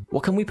now.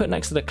 What can we put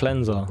next to the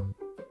cleanser?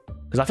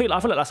 Because I feel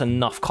like that's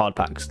enough card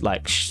packs.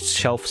 Like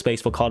shelf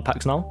space for card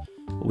packs now.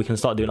 We can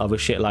start doing other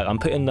shit. Like I'm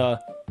putting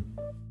the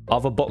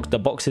other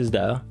boxes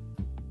there.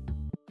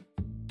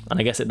 And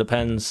I guess it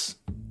depends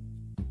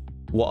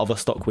what other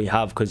stock we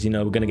have. Because, you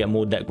know, we're going to get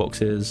more deck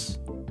boxes.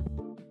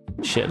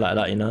 Shit like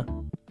that, you know.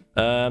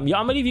 Yeah, I'm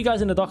going to leave you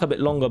guys in the dark a bit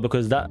longer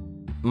because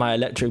my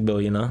electric bill,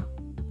 you know.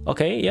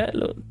 Okay, yeah,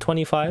 look,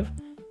 25.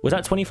 Was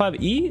that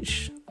 25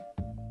 each?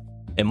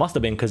 It must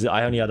have been because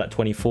I only had that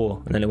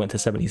 24 and then it went to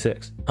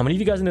 76. I'm gonna leave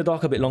you guys in the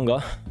dark a bit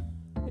longer.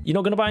 You're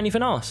not gonna buy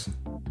anything else?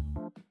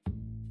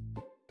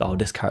 Oh,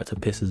 this character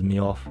pisses me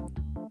off.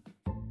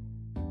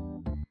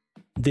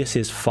 This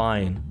is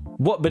fine.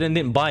 What, but then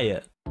didn't buy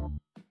it?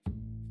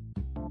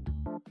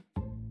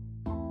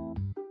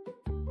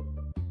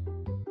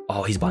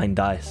 Oh, he's buying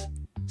dice.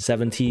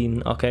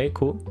 17, okay,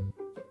 cool.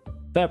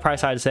 Fair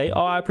price, I'd say.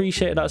 Oh, I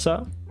appreciate that,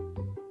 sir.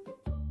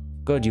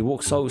 God, you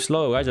walk so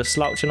slow. I just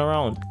slouching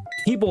around.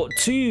 He bought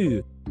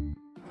 2.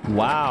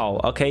 Wow.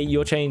 Okay,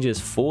 your change is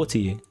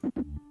 40.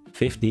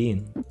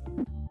 15.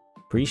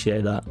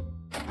 Appreciate that.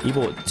 You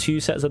bought 2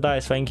 sets of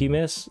dice. Thank you,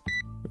 miss.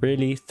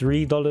 Really?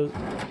 $3?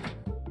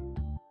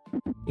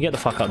 You get the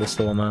fuck out of the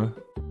store, man.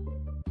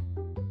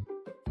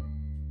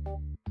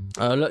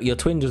 Look, your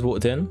twin just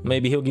walked in.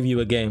 Maybe he'll give you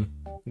a game.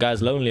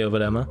 Guy's lonely over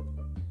there, man.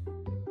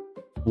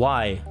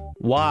 Why?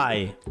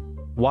 Why?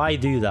 Why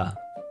do that?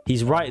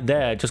 He's right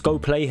there. Just go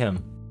play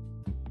him.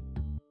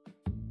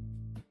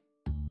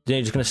 Then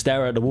you're just gonna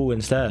stare at the wall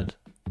instead.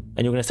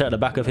 And you're gonna stare at the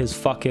back of his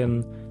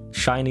fucking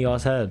shiny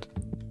ass head.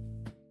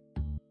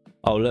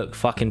 Oh, look.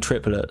 Fucking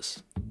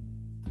triplets.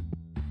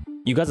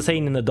 You guys are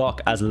staying in the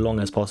dark as long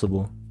as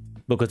possible.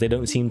 Because they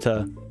don't seem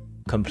to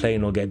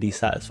complain or get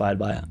dissatisfied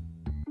by it.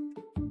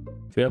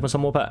 Should we open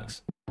some more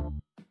packs?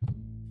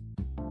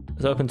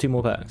 Let's open 2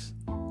 more packs.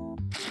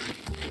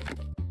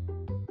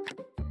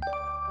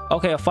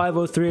 Okay, a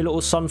 503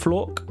 little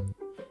Sunflork.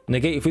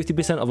 Negate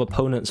 50% of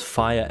opponent's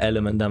fire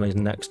element damage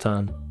next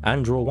turn.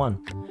 And draw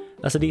 1.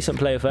 That's a decent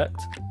play effect.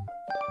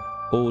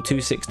 Oh,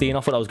 216. I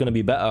thought that was going to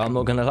be better. I'm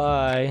not going to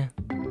lie.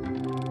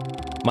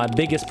 My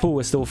biggest pool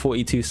is still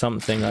 42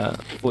 something.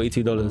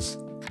 $42.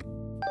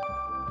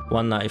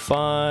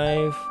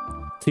 195.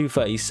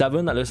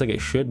 237. That looks like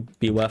it should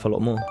be worth a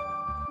lot more.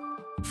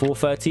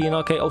 413.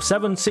 Okay. Oh,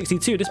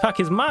 762. This pack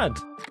is mad.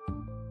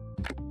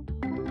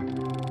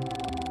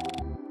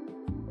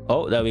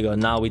 Oh, there we go.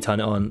 Now we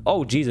turn it on.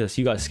 Oh, Jesus.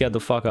 You guys scared the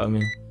fuck out of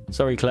me.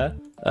 Sorry, Claire.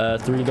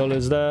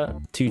 $3 there.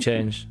 2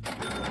 change.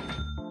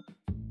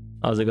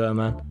 How's it going,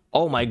 man?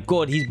 Oh my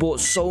God. He's bought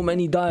so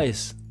many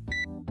dice.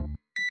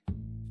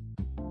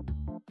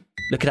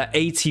 Look at that.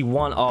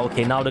 81. Oh,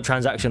 okay. Now the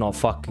transactions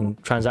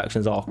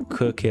are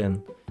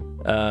cooking.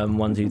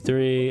 1, 2,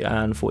 3,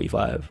 and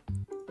 45.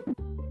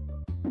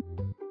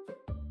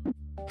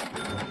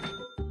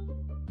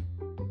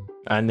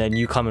 And then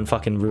you come and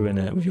fucking ruin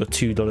it with your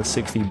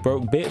 $2.60.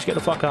 Broke bitch, get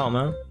the fuck out,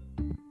 man.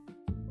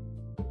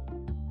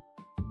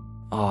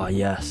 Oh,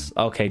 yes.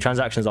 Okay,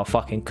 transactions are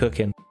fucking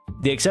cooking.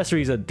 The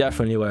accessories are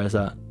definitely where it's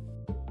at.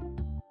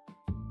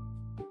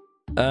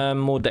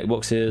 More deck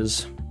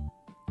boxes.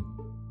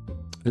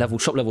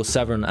 Shop level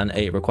 7 and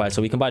 8 required.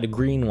 So we can buy the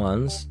green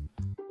ones.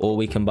 Or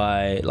we can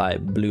buy,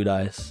 like, blue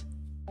dice.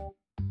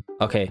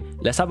 Okay,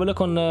 let's have a look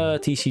on the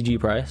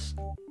TCG price.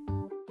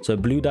 So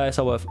blue dice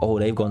are worth... Oh,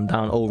 they've gone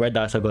down. Oh, red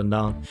dice have gone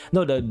down.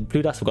 No, the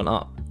blue dice have gone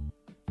up.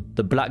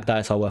 The black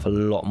dice are worth a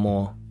lot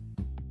more.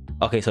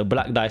 Okay, so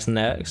black dice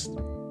next.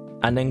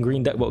 And then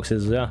green deck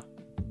boxes, yeah.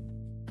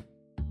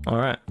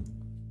 Alright.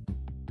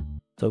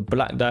 So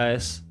black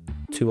dice,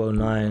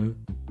 209.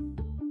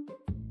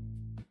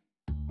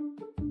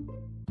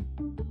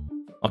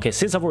 Okay,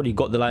 since I've already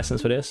got the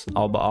license for this,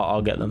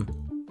 I'll get them.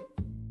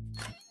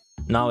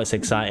 Now it's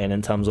exciting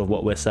in terms of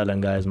what we're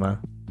selling, guys, man.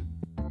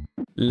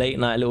 Late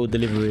night little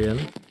delivery in.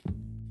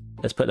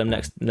 Let's put them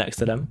next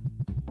to them.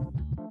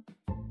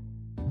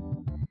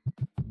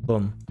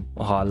 Boom.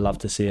 Oh, I'd love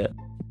to see it.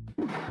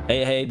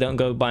 Hey, don't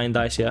go buying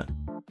dice yet.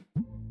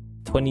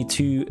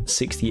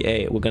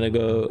 22.68. We're gonna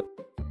go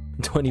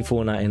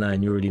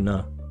 24.99. You already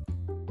know.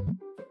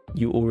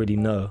 You already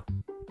know.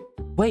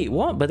 Wait,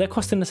 what? But they're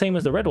costing the same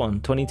as the red one.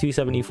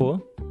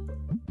 22.74.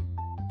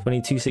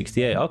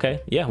 22.68. Okay,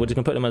 yeah, we're just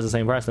gonna put them as the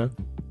same price then.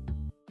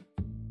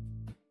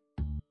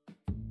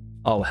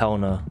 Oh, hell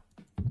no.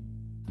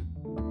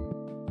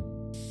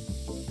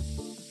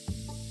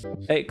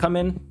 Hey, come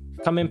in.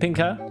 Come in, pink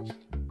hair.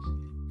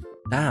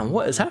 Damn,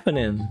 what is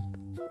happening?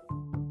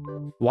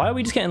 Why are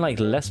we just getting,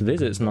 like, less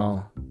visits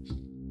now?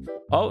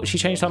 Oh, she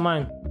changed her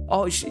mind.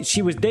 Oh,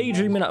 she was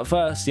daydreaming at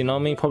first, you know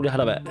what I mean? Probably had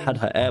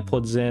her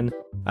AirPods in.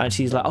 And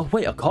she's like, oh,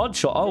 wait, a card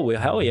shot? Oh, well,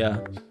 hell yeah.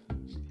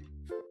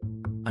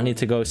 I need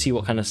to go see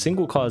what kind of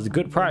single cards.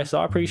 Good price.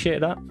 I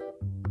appreciate that.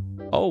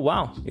 Oh,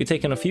 wow. You're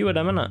taking a few of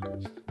them,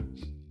 innit?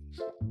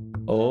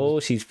 Oh,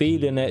 she's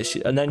feeling it.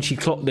 And then she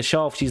clocked the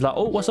shelf. She's like,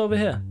 oh, what's over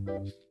here?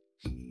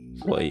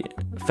 Wait,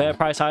 fair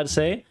price, I'd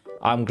say.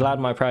 I'm glad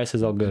my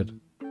prices are good.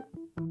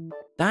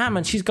 Damn,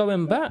 and she's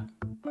going back.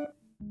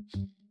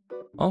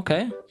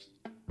 Okay.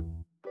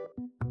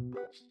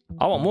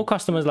 I want more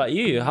customers like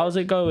you. How's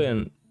it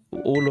going?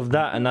 All of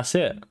that and that's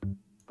it.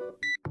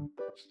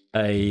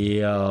 Hey,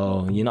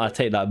 yo. You know, I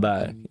take that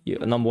back.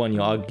 Number one,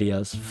 you're ugly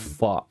as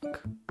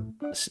fuck.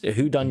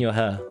 Who done your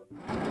hair?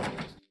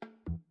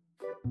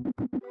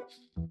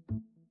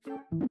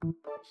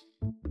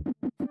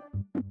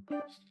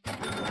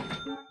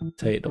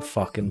 Take the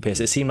fucking piss.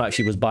 It seemed like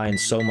she was buying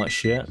so much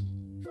shit.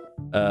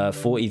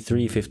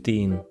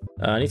 43.15.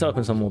 I need to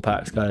open some more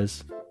packs,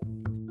 guys.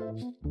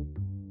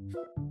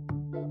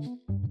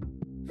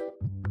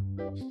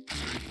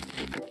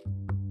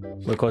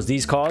 Because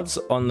these cards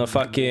on the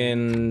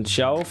fucking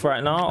shelf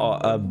right now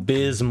are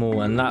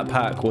abysmal. And that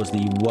pack was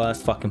the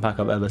worst fucking pack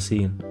I've ever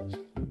seen.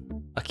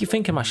 I keep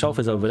thinking my shelf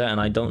is over there and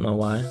I don't know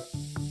why.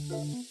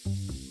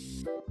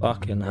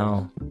 Fucking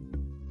hell.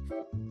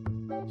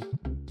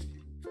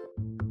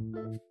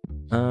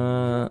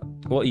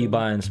 What are you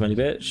buying, smelly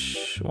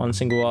bitch? One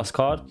single ass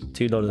card,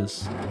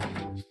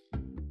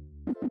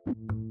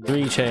 $2.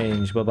 3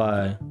 change,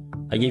 bye-bye.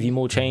 I gave you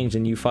more change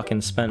than you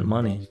fucking spent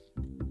money.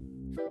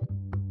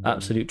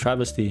 Absolute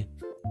travesty.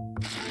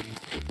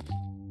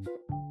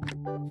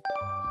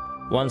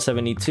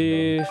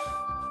 172,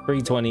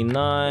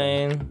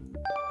 329.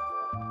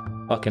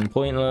 Fucking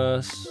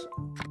pointless.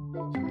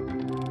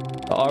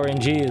 The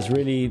RNG is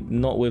really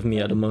not with me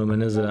at the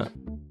moment, is it?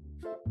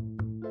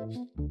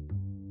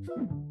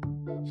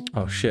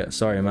 Oh shit,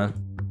 sorry man.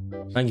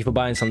 Thank you for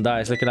buying some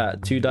dice. Look at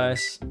that, 2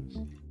 dice.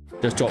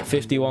 Just dropped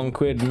 51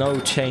 quid, no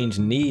change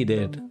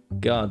needed.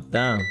 God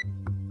damn.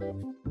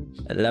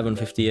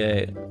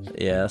 11.58.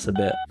 Yeah, that's a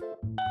bit...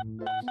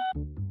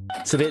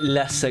 It's a bit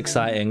less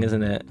exciting,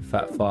 isn't it?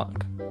 Fat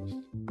fuck.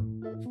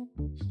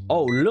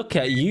 Oh, look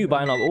at you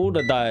buying up all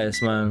the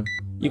dice, man.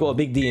 You got a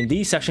big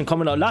D&D session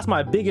coming up. That's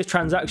my biggest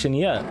transaction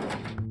yet.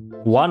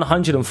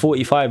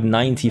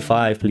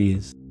 145.95,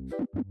 please.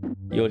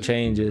 Your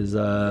change is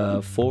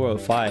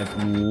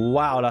 405.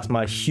 Wow, that's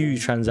my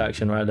huge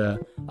transaction right there.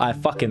 I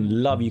fucking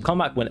love you. Come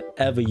back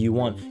whenever you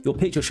want. Your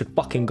picture should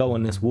fucking go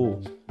on this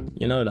wall.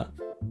 You know that?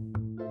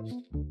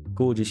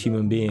 Gorgeous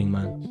human being,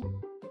 man.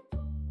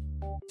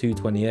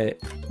 228.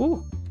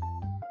 Ooh.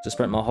 Just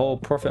spent my whole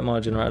profit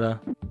margin right there.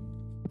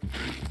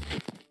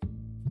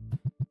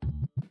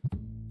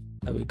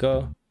 There we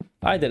go.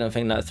 I didn't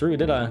think that through,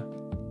 did I?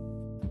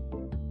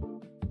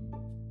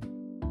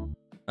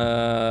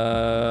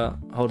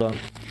 Hold on.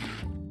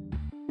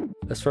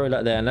 Let's throw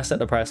that there and let's set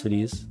the price for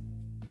these.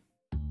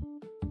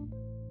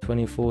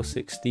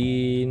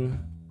 24.16.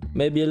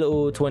 Maybe a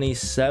little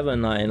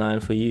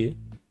 27.99 for you.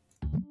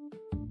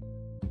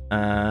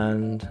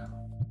 And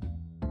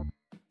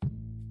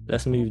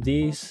let's move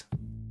these.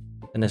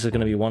 And this is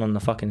gonna be one on the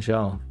fucking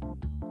shelf.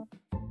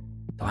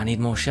 Do I need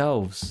more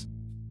shelves?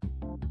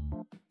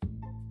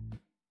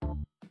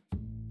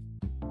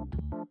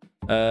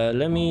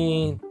 Let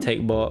me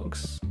take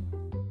box.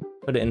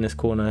 Put it in this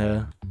corner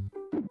here.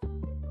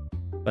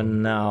 For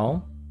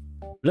now.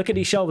 Look at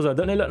these shelves though,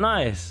 don't they look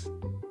nice?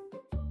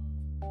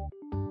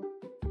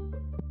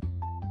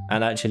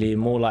 And actually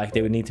more like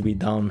they would need to be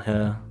down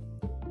here.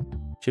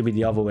 Should be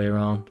the other way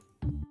around.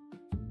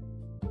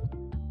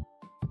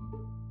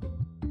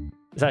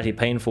 It's actually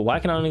painful. Why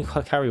can I only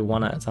carry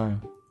one at a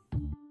time?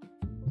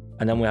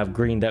 And then we have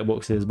green deck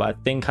boxes, but I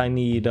think I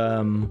need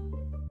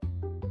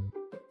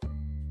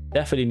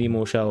definitely need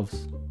more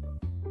shelves.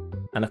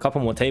 And a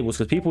couple more tables,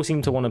 because people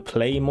seem to want to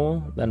play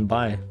more than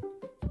buy.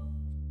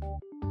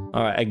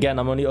 Alright, again,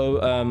 I'm only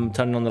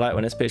turning on the light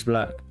when it's pitch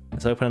black.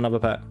 Let's open another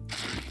pack.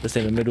 Just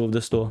in the middle of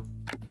the store.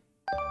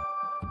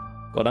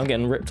 God, I'm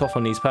getting ripped off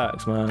on these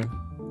packs, man.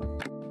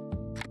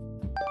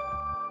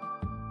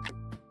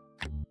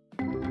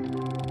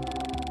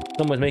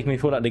 Someone's making me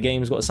feel like the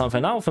game's got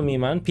something out for me,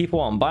 man.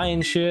 People aren't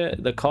buying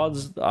shit. The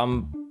cards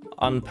I'm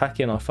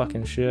unpacking are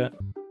fucking shit.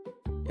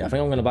 Yeah, I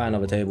think I'm gonna buy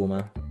another table,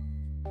 man.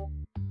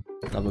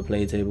 Another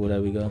play table,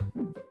 there we go.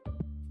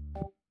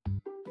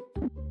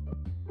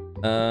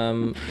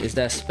 Is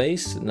there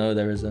space? No,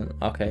 there isn't.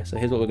 Okay, so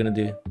here's what we're gonna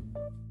do.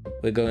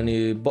 We're going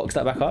to box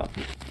that back up.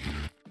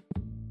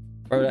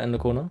 Throw that in the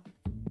corner.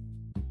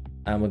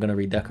 And we're gonna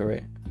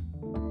redecorate.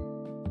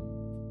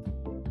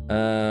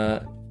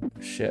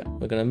 Shit.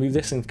 We're gonna move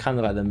this in kind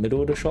of like the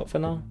middle of the shop for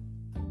now.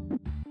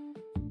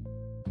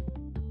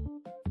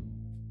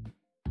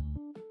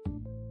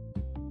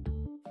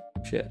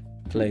 Shit.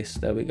 Place.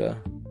 There we go.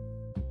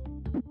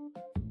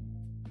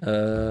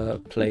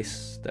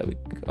 Place. There we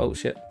go. Oh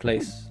shit.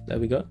 Place. There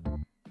we go.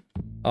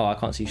 Oh, I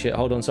can't see shit.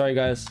 Hold on. Sorry,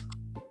 guys.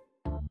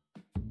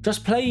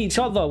 Just play each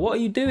other. What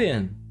are you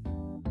doing?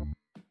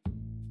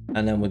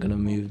 And then we're gonna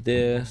move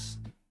this.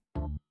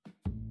 I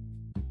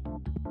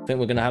think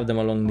we're gonna have them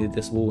along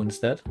this wall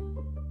instead.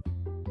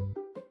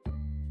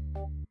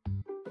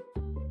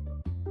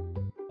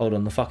 Hold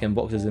on, the fucking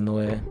box is in the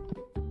way.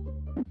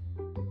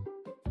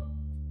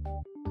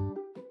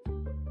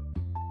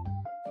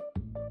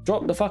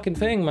 Drop the fucking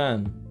thing,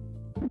 man.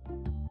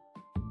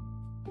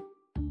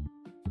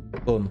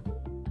 Boom.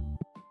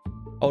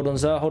 Hold on,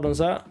 sir. Hold on,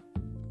 sir.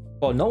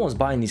 Oh, no one's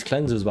buying these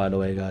cleansers, by the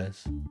way,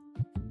 guys.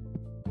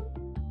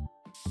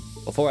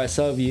 Before I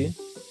serve you.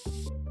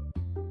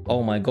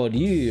 Oh my god,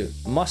 you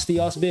musty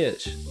ass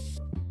bitch.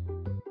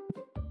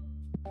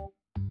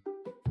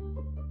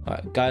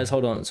 Alright, guys,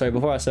 hold on. Sorry,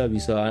 before I serve you,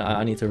 sir,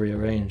 I need to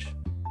rearrange.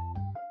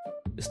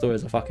 This store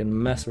is a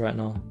fucking mess right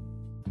now.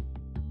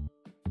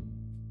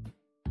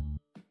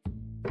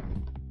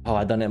 Oh,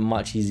 I done it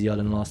much easier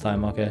than last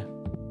time. Okay.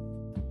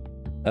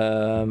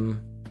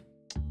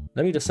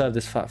 Let me just serve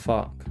this fat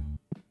fuck.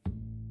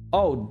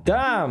 Oh,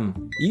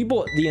 damn. You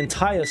bought the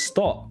entire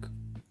stock.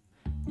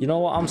 You know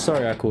what? I'm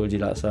sorry I called you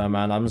that, sir,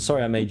 man. I'm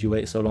sorry I made you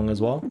wait so long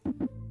as well.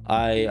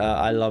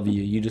 I love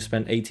you. You just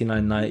spent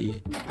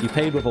 $89.90. You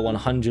paid with a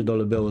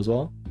 $100 bill as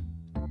well.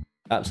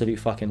 Absolute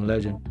fucking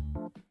legend.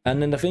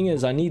 And then the thing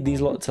is, I need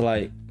these lot to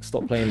like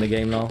stop playing the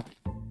game now.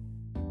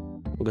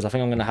 Because I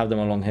think I'm going to have them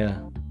along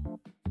here.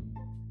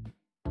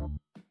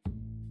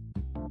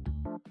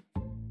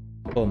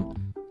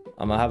 Boom.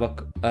 I'm gonna have a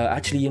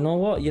actually, you know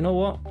what,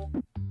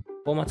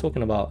 what am I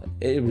talking about?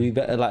 It would be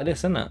better like this,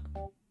 isn't it?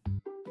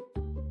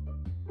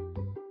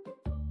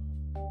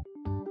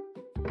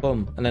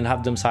 Boom. And then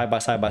have them side by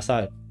side by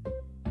side.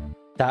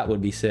 That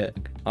would be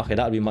sick. Okay,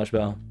 that would be much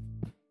better.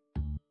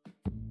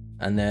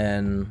 And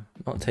then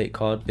not take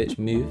card, bitch,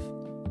 move.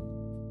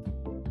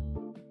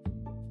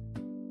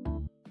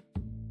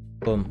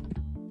 Boom.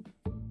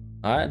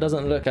 Alright,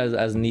 doesn't look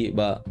as neat,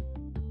 but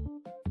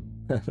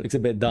looks a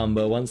bit dumb,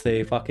 but once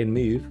they fucking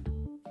move,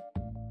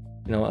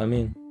 you know what I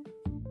mean?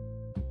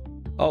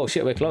 Oh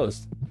shit, we're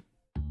closed.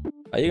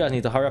 Oh, you guys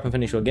need to hurry up and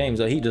finish your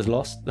games, or he just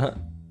lost.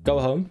 Go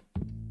home.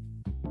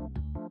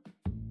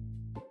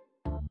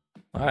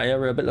 Alright, yeah,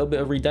 we're a little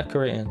bit of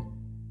redecorating.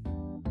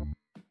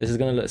 This is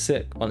gonna look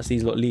sick once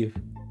these lot leave.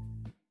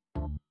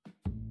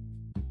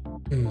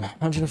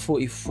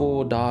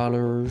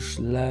 $144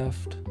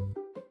 left.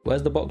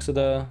 Where's the box of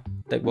the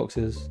deck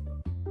boxes?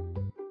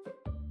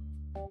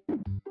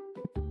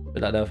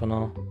 Put that there for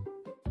now.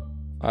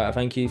 Alright,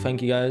 thank you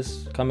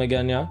guys. Come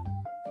again, yeah?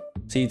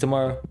 See you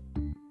tomorrow.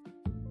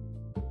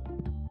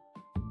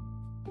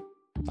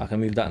 I can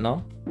move that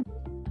now.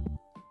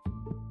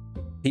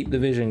 Peep the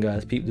vision,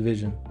 guys, peep the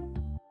vision.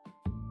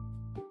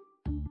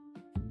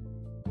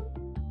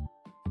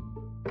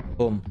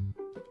 Boom.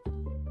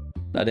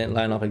 That didn't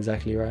line up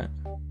exactly right.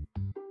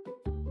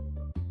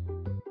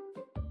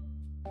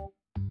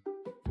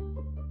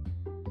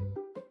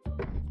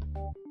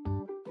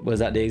 Was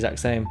that the exact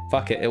same?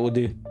 Fuck it, it will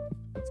do.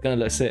 It's gonna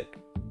look sick.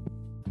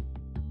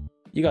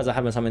 You guys are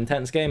having some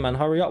intense game, man.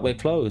 Hurry up, we're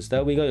closed.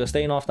 There we go, you're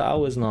staying after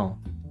hours now.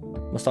 I'm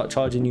gonna start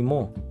charging you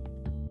more.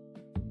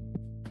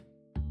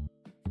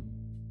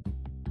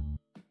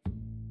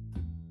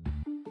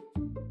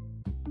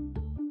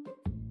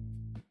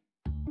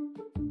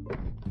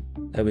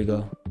 There we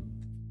go.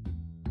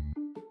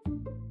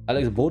 That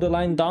looks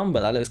borderline dumb,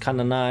 but that looks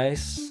kind of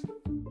nice.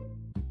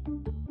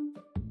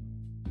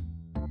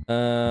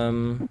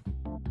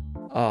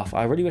 Oh,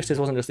 I really wish this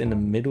wasn't just in the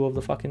middle of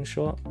the fucking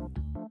shot.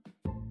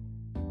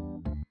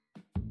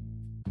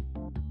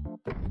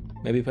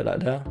 Maybe put that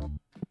there.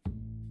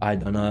 I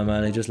don't know,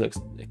 man. It just looks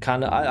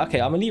kind of... Okay,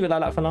 I'm gonna leave it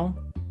like that for now.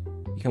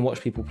 You can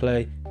watch people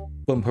play.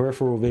 Boom,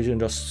 peripheral vision,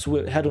 just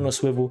head on a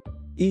swivel.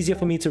 Easier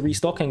for me to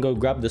restock and go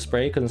grab the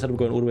spray, because instead of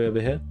going all the way over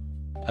here,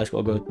 I just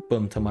gotta go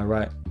boom to my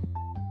right.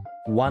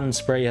 One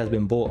spray has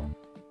been bought.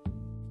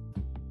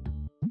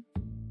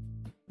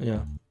 Yeah.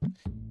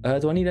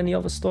 Do I need any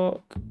other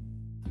stock?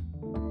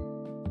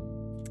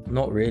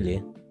 Not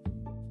really.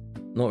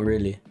 Not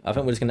really. I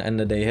think we're just gonna end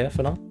the day here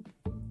for now.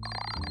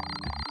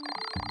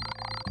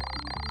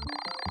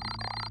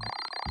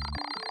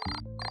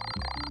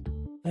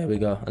 There we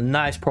go. A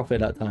nice profit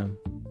that time.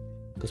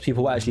 Because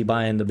people were actually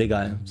buying the big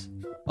items.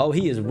 Oh,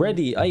 he is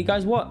ready. Hey,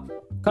 guys, what?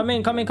 Come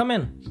in, come in, come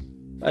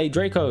in. Hey,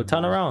 Draco,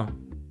 turn around.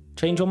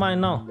 Change your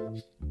mind now.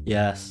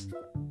 Yes.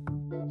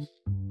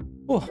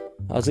 Oh,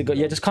 how's it go?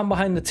 Yeah, just come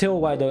behind the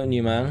till, why don't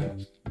you,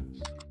 man?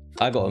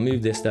 I gotta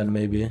move this then,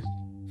 maybe.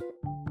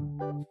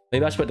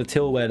 Maybe I should put the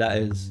till where that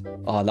is.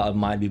 Oh, that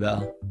might be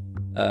better.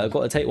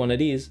 Gotta take one of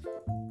these.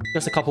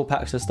 Just a couple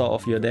packs to start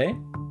off your day.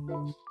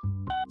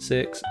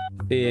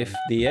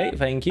 658,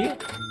 thank you.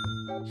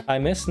 I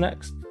missed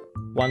next.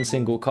 One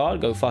single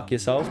card, go fuck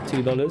yourself.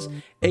 $2.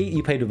 8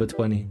 you paid with a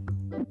 20.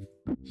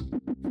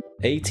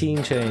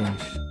 18 change.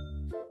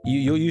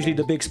 You're usually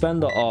the big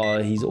spender.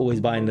 Oh, he's always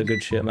buying the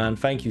good shit, man.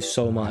 Thank you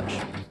so much.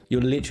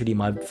 You're literally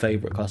my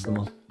favorite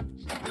customer.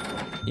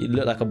 You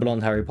look like a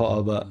blonde Harry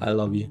Potter, but I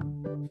love you.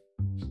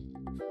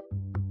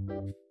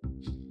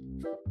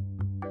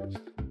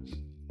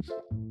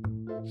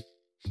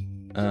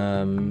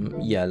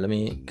 Yeah, let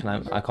me,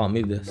 I can't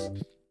move this.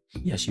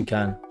 Yes, you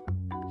can.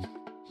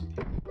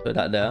 Put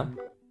that there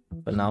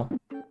for now.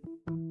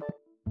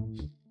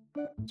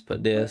 Let's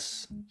put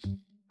this.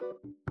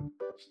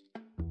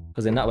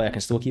 Because in that way I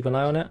can still keep an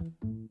eye on it.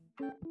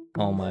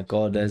 Oh my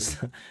god, there's...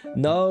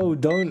 No,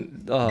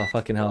 don't... Oh,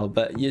 fucking hell.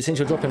 But since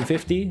you're dropping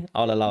 50,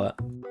 I'll allow it.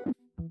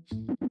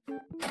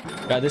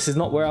 Yeah, this is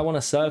not where I want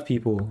to serve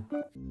people.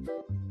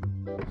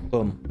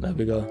 Boom, there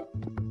we go.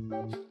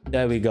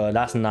 There we go,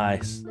 that's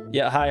nice.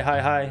 Yeah,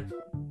 hi.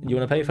 You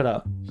want to pay for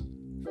that?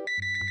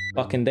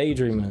 Fucking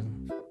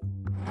daydreaming.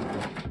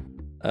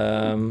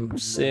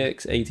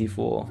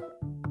 684.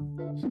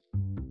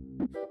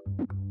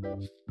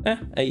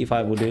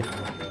 85 will do.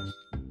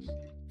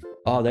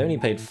 Oh, they only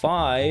paid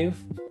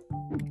 5.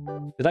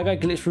 Did that guy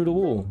glitch through the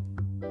wall?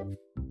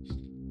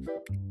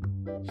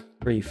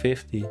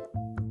 350.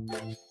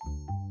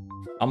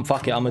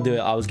 Fuck it, I'm gonna do it.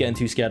 I was getting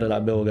too scared of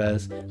that bill,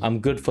 guys. I'm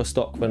good for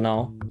stock for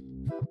now.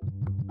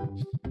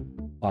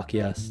 Fuck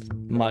yes.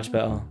 Much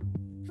better.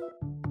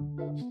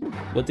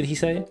 What did he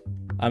say?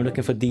 I'm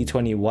looking for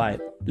D20 white.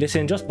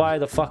 Listen, just buy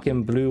the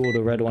fucking blue or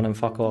the red one and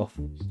fuck off.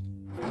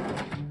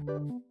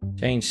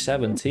 Change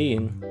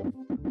 17.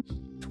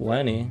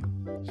 20.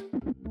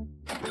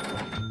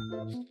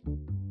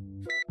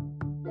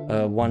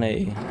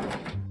 180.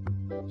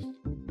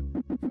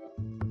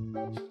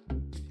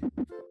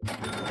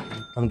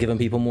 I'm giving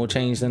people more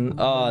change than...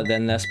 Ah,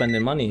 then they're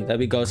spending money. There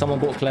we go. Someone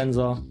bought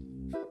cleanser.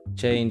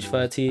 Change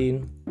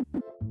 13.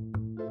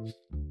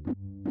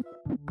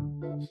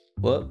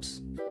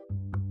 Whoops.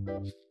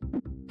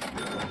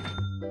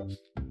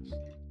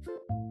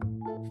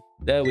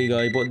 There we go.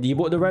 You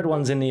bought the red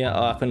ones in the...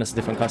 Oh, I think that's a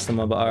different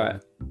customer, but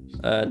alright.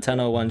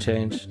 1001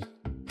 change.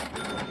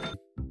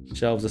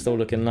 Shelves are still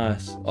looking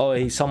nice.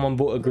 Oh, someone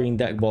bought a green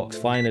deck box,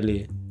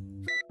 finally.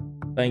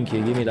 Thank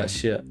you, give me that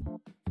shit.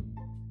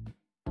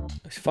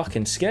 It's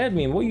fucking scared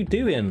me. What are you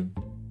doing?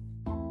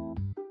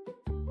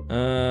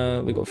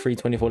 We got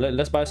 324.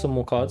 Let's buy some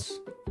more cards.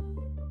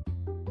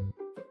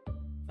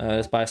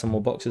 Let's buy some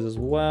more boxes as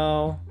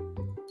well.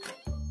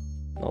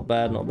 Not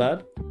bad, not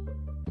bad.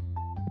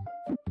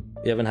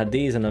 We haven't had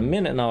these in a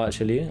minute now,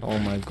 actually. Oh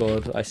my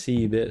god, I see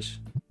you, bitch.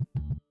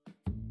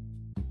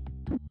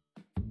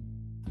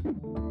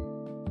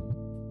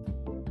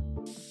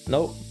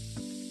 Nope.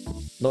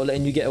 Not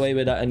letting you get away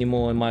with that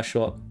anymore in my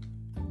shop.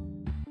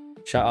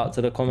 Shout out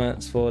to the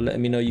comments for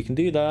letting me know you can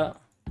do that.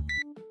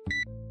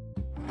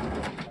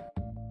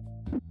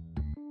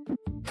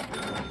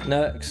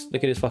 Next,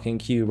 look at this fucking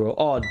queue, bro.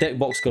 Oh, deck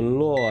box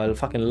galore. I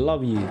fucking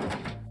love you.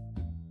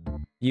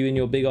 You and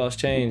your big ass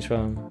change,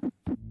 fam.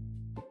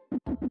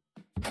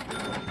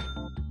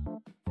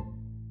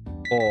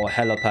 Oh,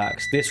 hella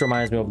packs. This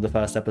reminds me of the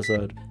first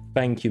episode.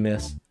 Thank you,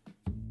 miss.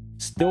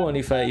 Still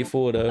only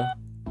 34 though.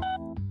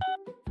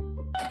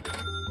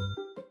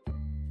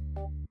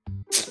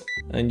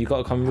 And you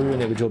gotta come ruin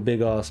it with your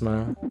big ass,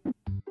 man.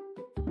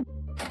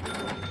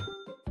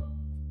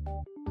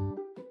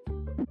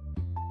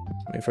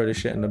 Let me throw this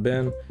shit in the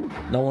bin.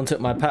 No one took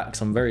my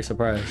packs. I'm very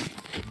surprised.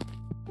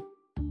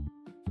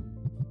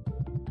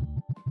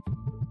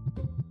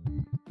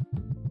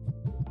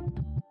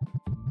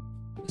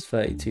 There's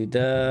 32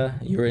 there.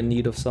 You're in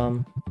need of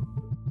some.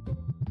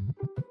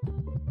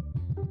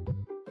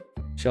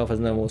 Shelf has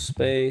no more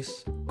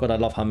space. God, I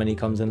love how many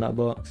comes in that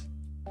box.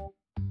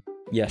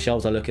 Yeah,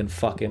 shelves are looking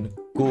fucking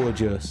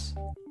gorgeous.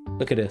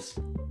 Look at this.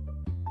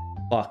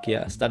 Fuck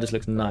yes, that just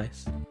looks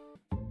nice.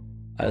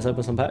 Alright, let's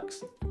open some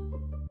packs.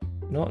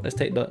 You know what? Let's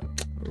take the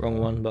wrong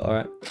one, but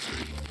alright.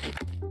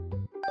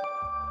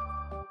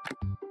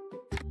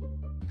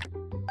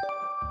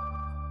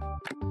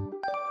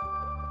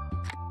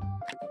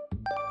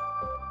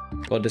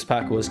 God, this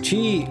pack was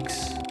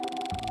cheeks.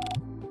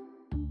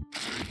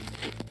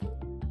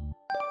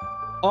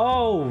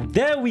 Oh,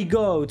 there we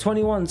go.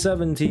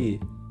 2170.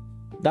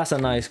 That's a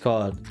nice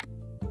card.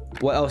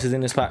 What else is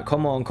in this pack?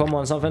 Come on, come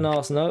on. Something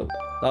else? Nope.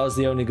 That was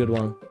the only good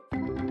one.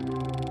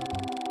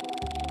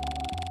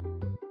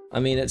 I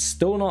mean, it's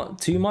still not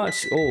too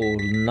much. Oh,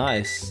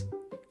 nice.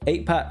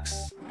 8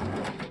 packs.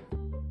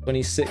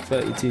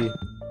 2632.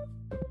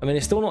 I mean,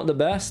 it's still not the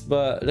best,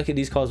 but look at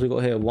these cards we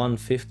got here.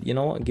 150. You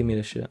know what? Give me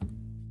the shit.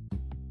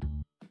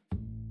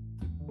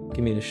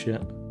 Give me the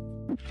shit.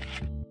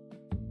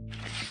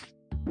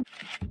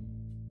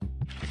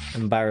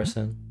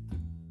 Embarrassing.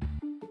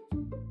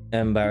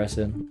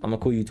 Embarrassing. I'm gonna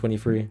call you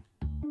 23.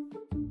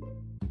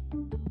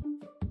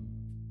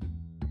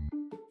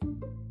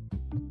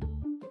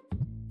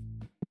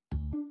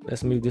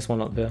 Let's move this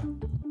one up here.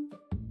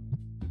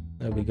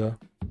 There we go.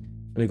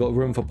 And we got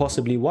room for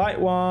possibly white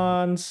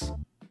ones.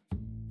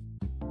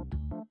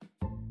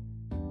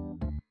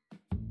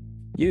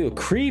 You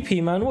creepy,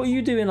 man. What are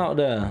you doing out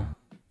there?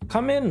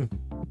 Come in.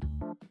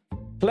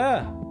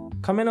 Claire,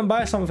 come in and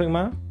buy something,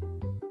 man.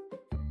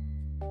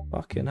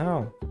 Fucking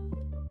hell.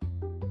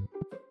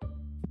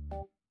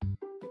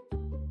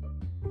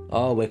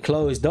 Oh, we're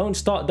closed. Don't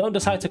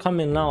decide to come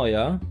in now,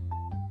 yeah?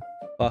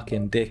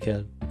 Fucking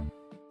dickhead.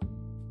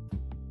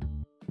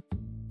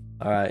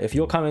 Alright, if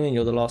you're coming in,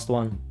 you're the last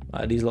one.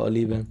 Alright, these lot are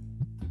leaving.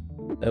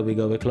 There we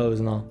go, we're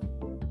closed now.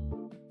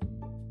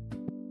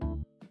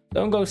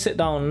 Don't go sit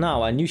down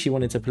now. I knew she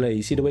wanted to play.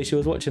 You see the way she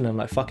was watching them?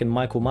 Like fucking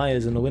Michael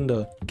Myers in the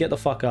window. Get the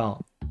fuck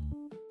out.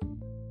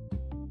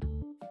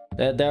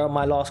 They're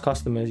my last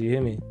customers, you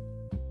hear me?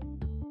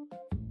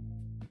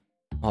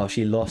 Oh,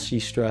 she lost.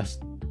 She's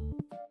stressed.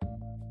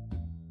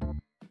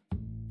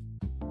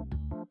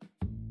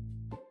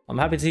 I'm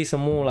happy to see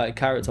some more like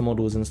character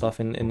models and stuff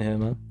in here,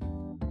 man.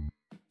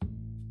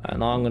 And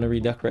now I'm gonna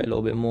redecorate a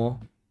little bit more.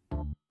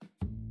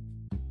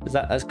 Is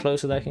that as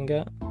close as I can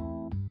get?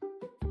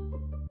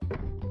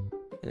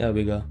 There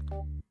we go.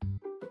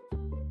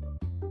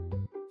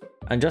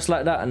 And just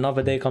like that,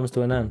 another day comes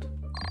to an end.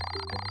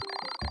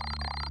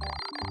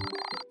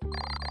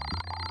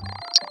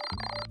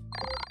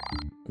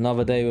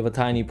 Another day with a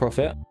tiny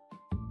profit.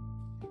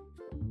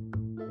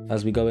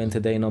 As we go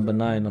into day number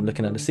 9, I'm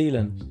looking at the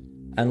ceiling.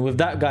 And with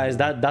that, guys,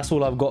 that's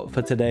all I've got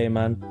for today,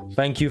 man.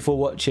 Thank you for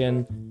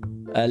watching.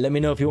 Let me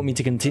know if you want me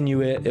to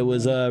continue it. It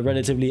was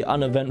relatively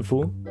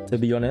uneventful, to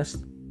be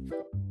honest.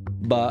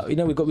 But you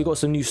know, we got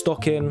some new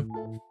stock in.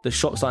 The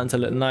shop's starting to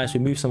look nice. We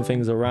moved some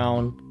things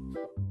around,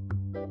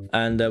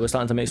 and we're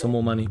starting to make some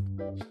more money.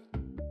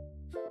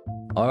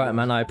 All right,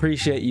 man. I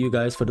appreciate you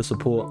guys for the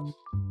support.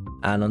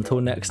 And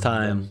until next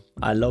time,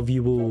 I love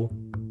you all,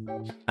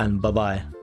 and bye-bye.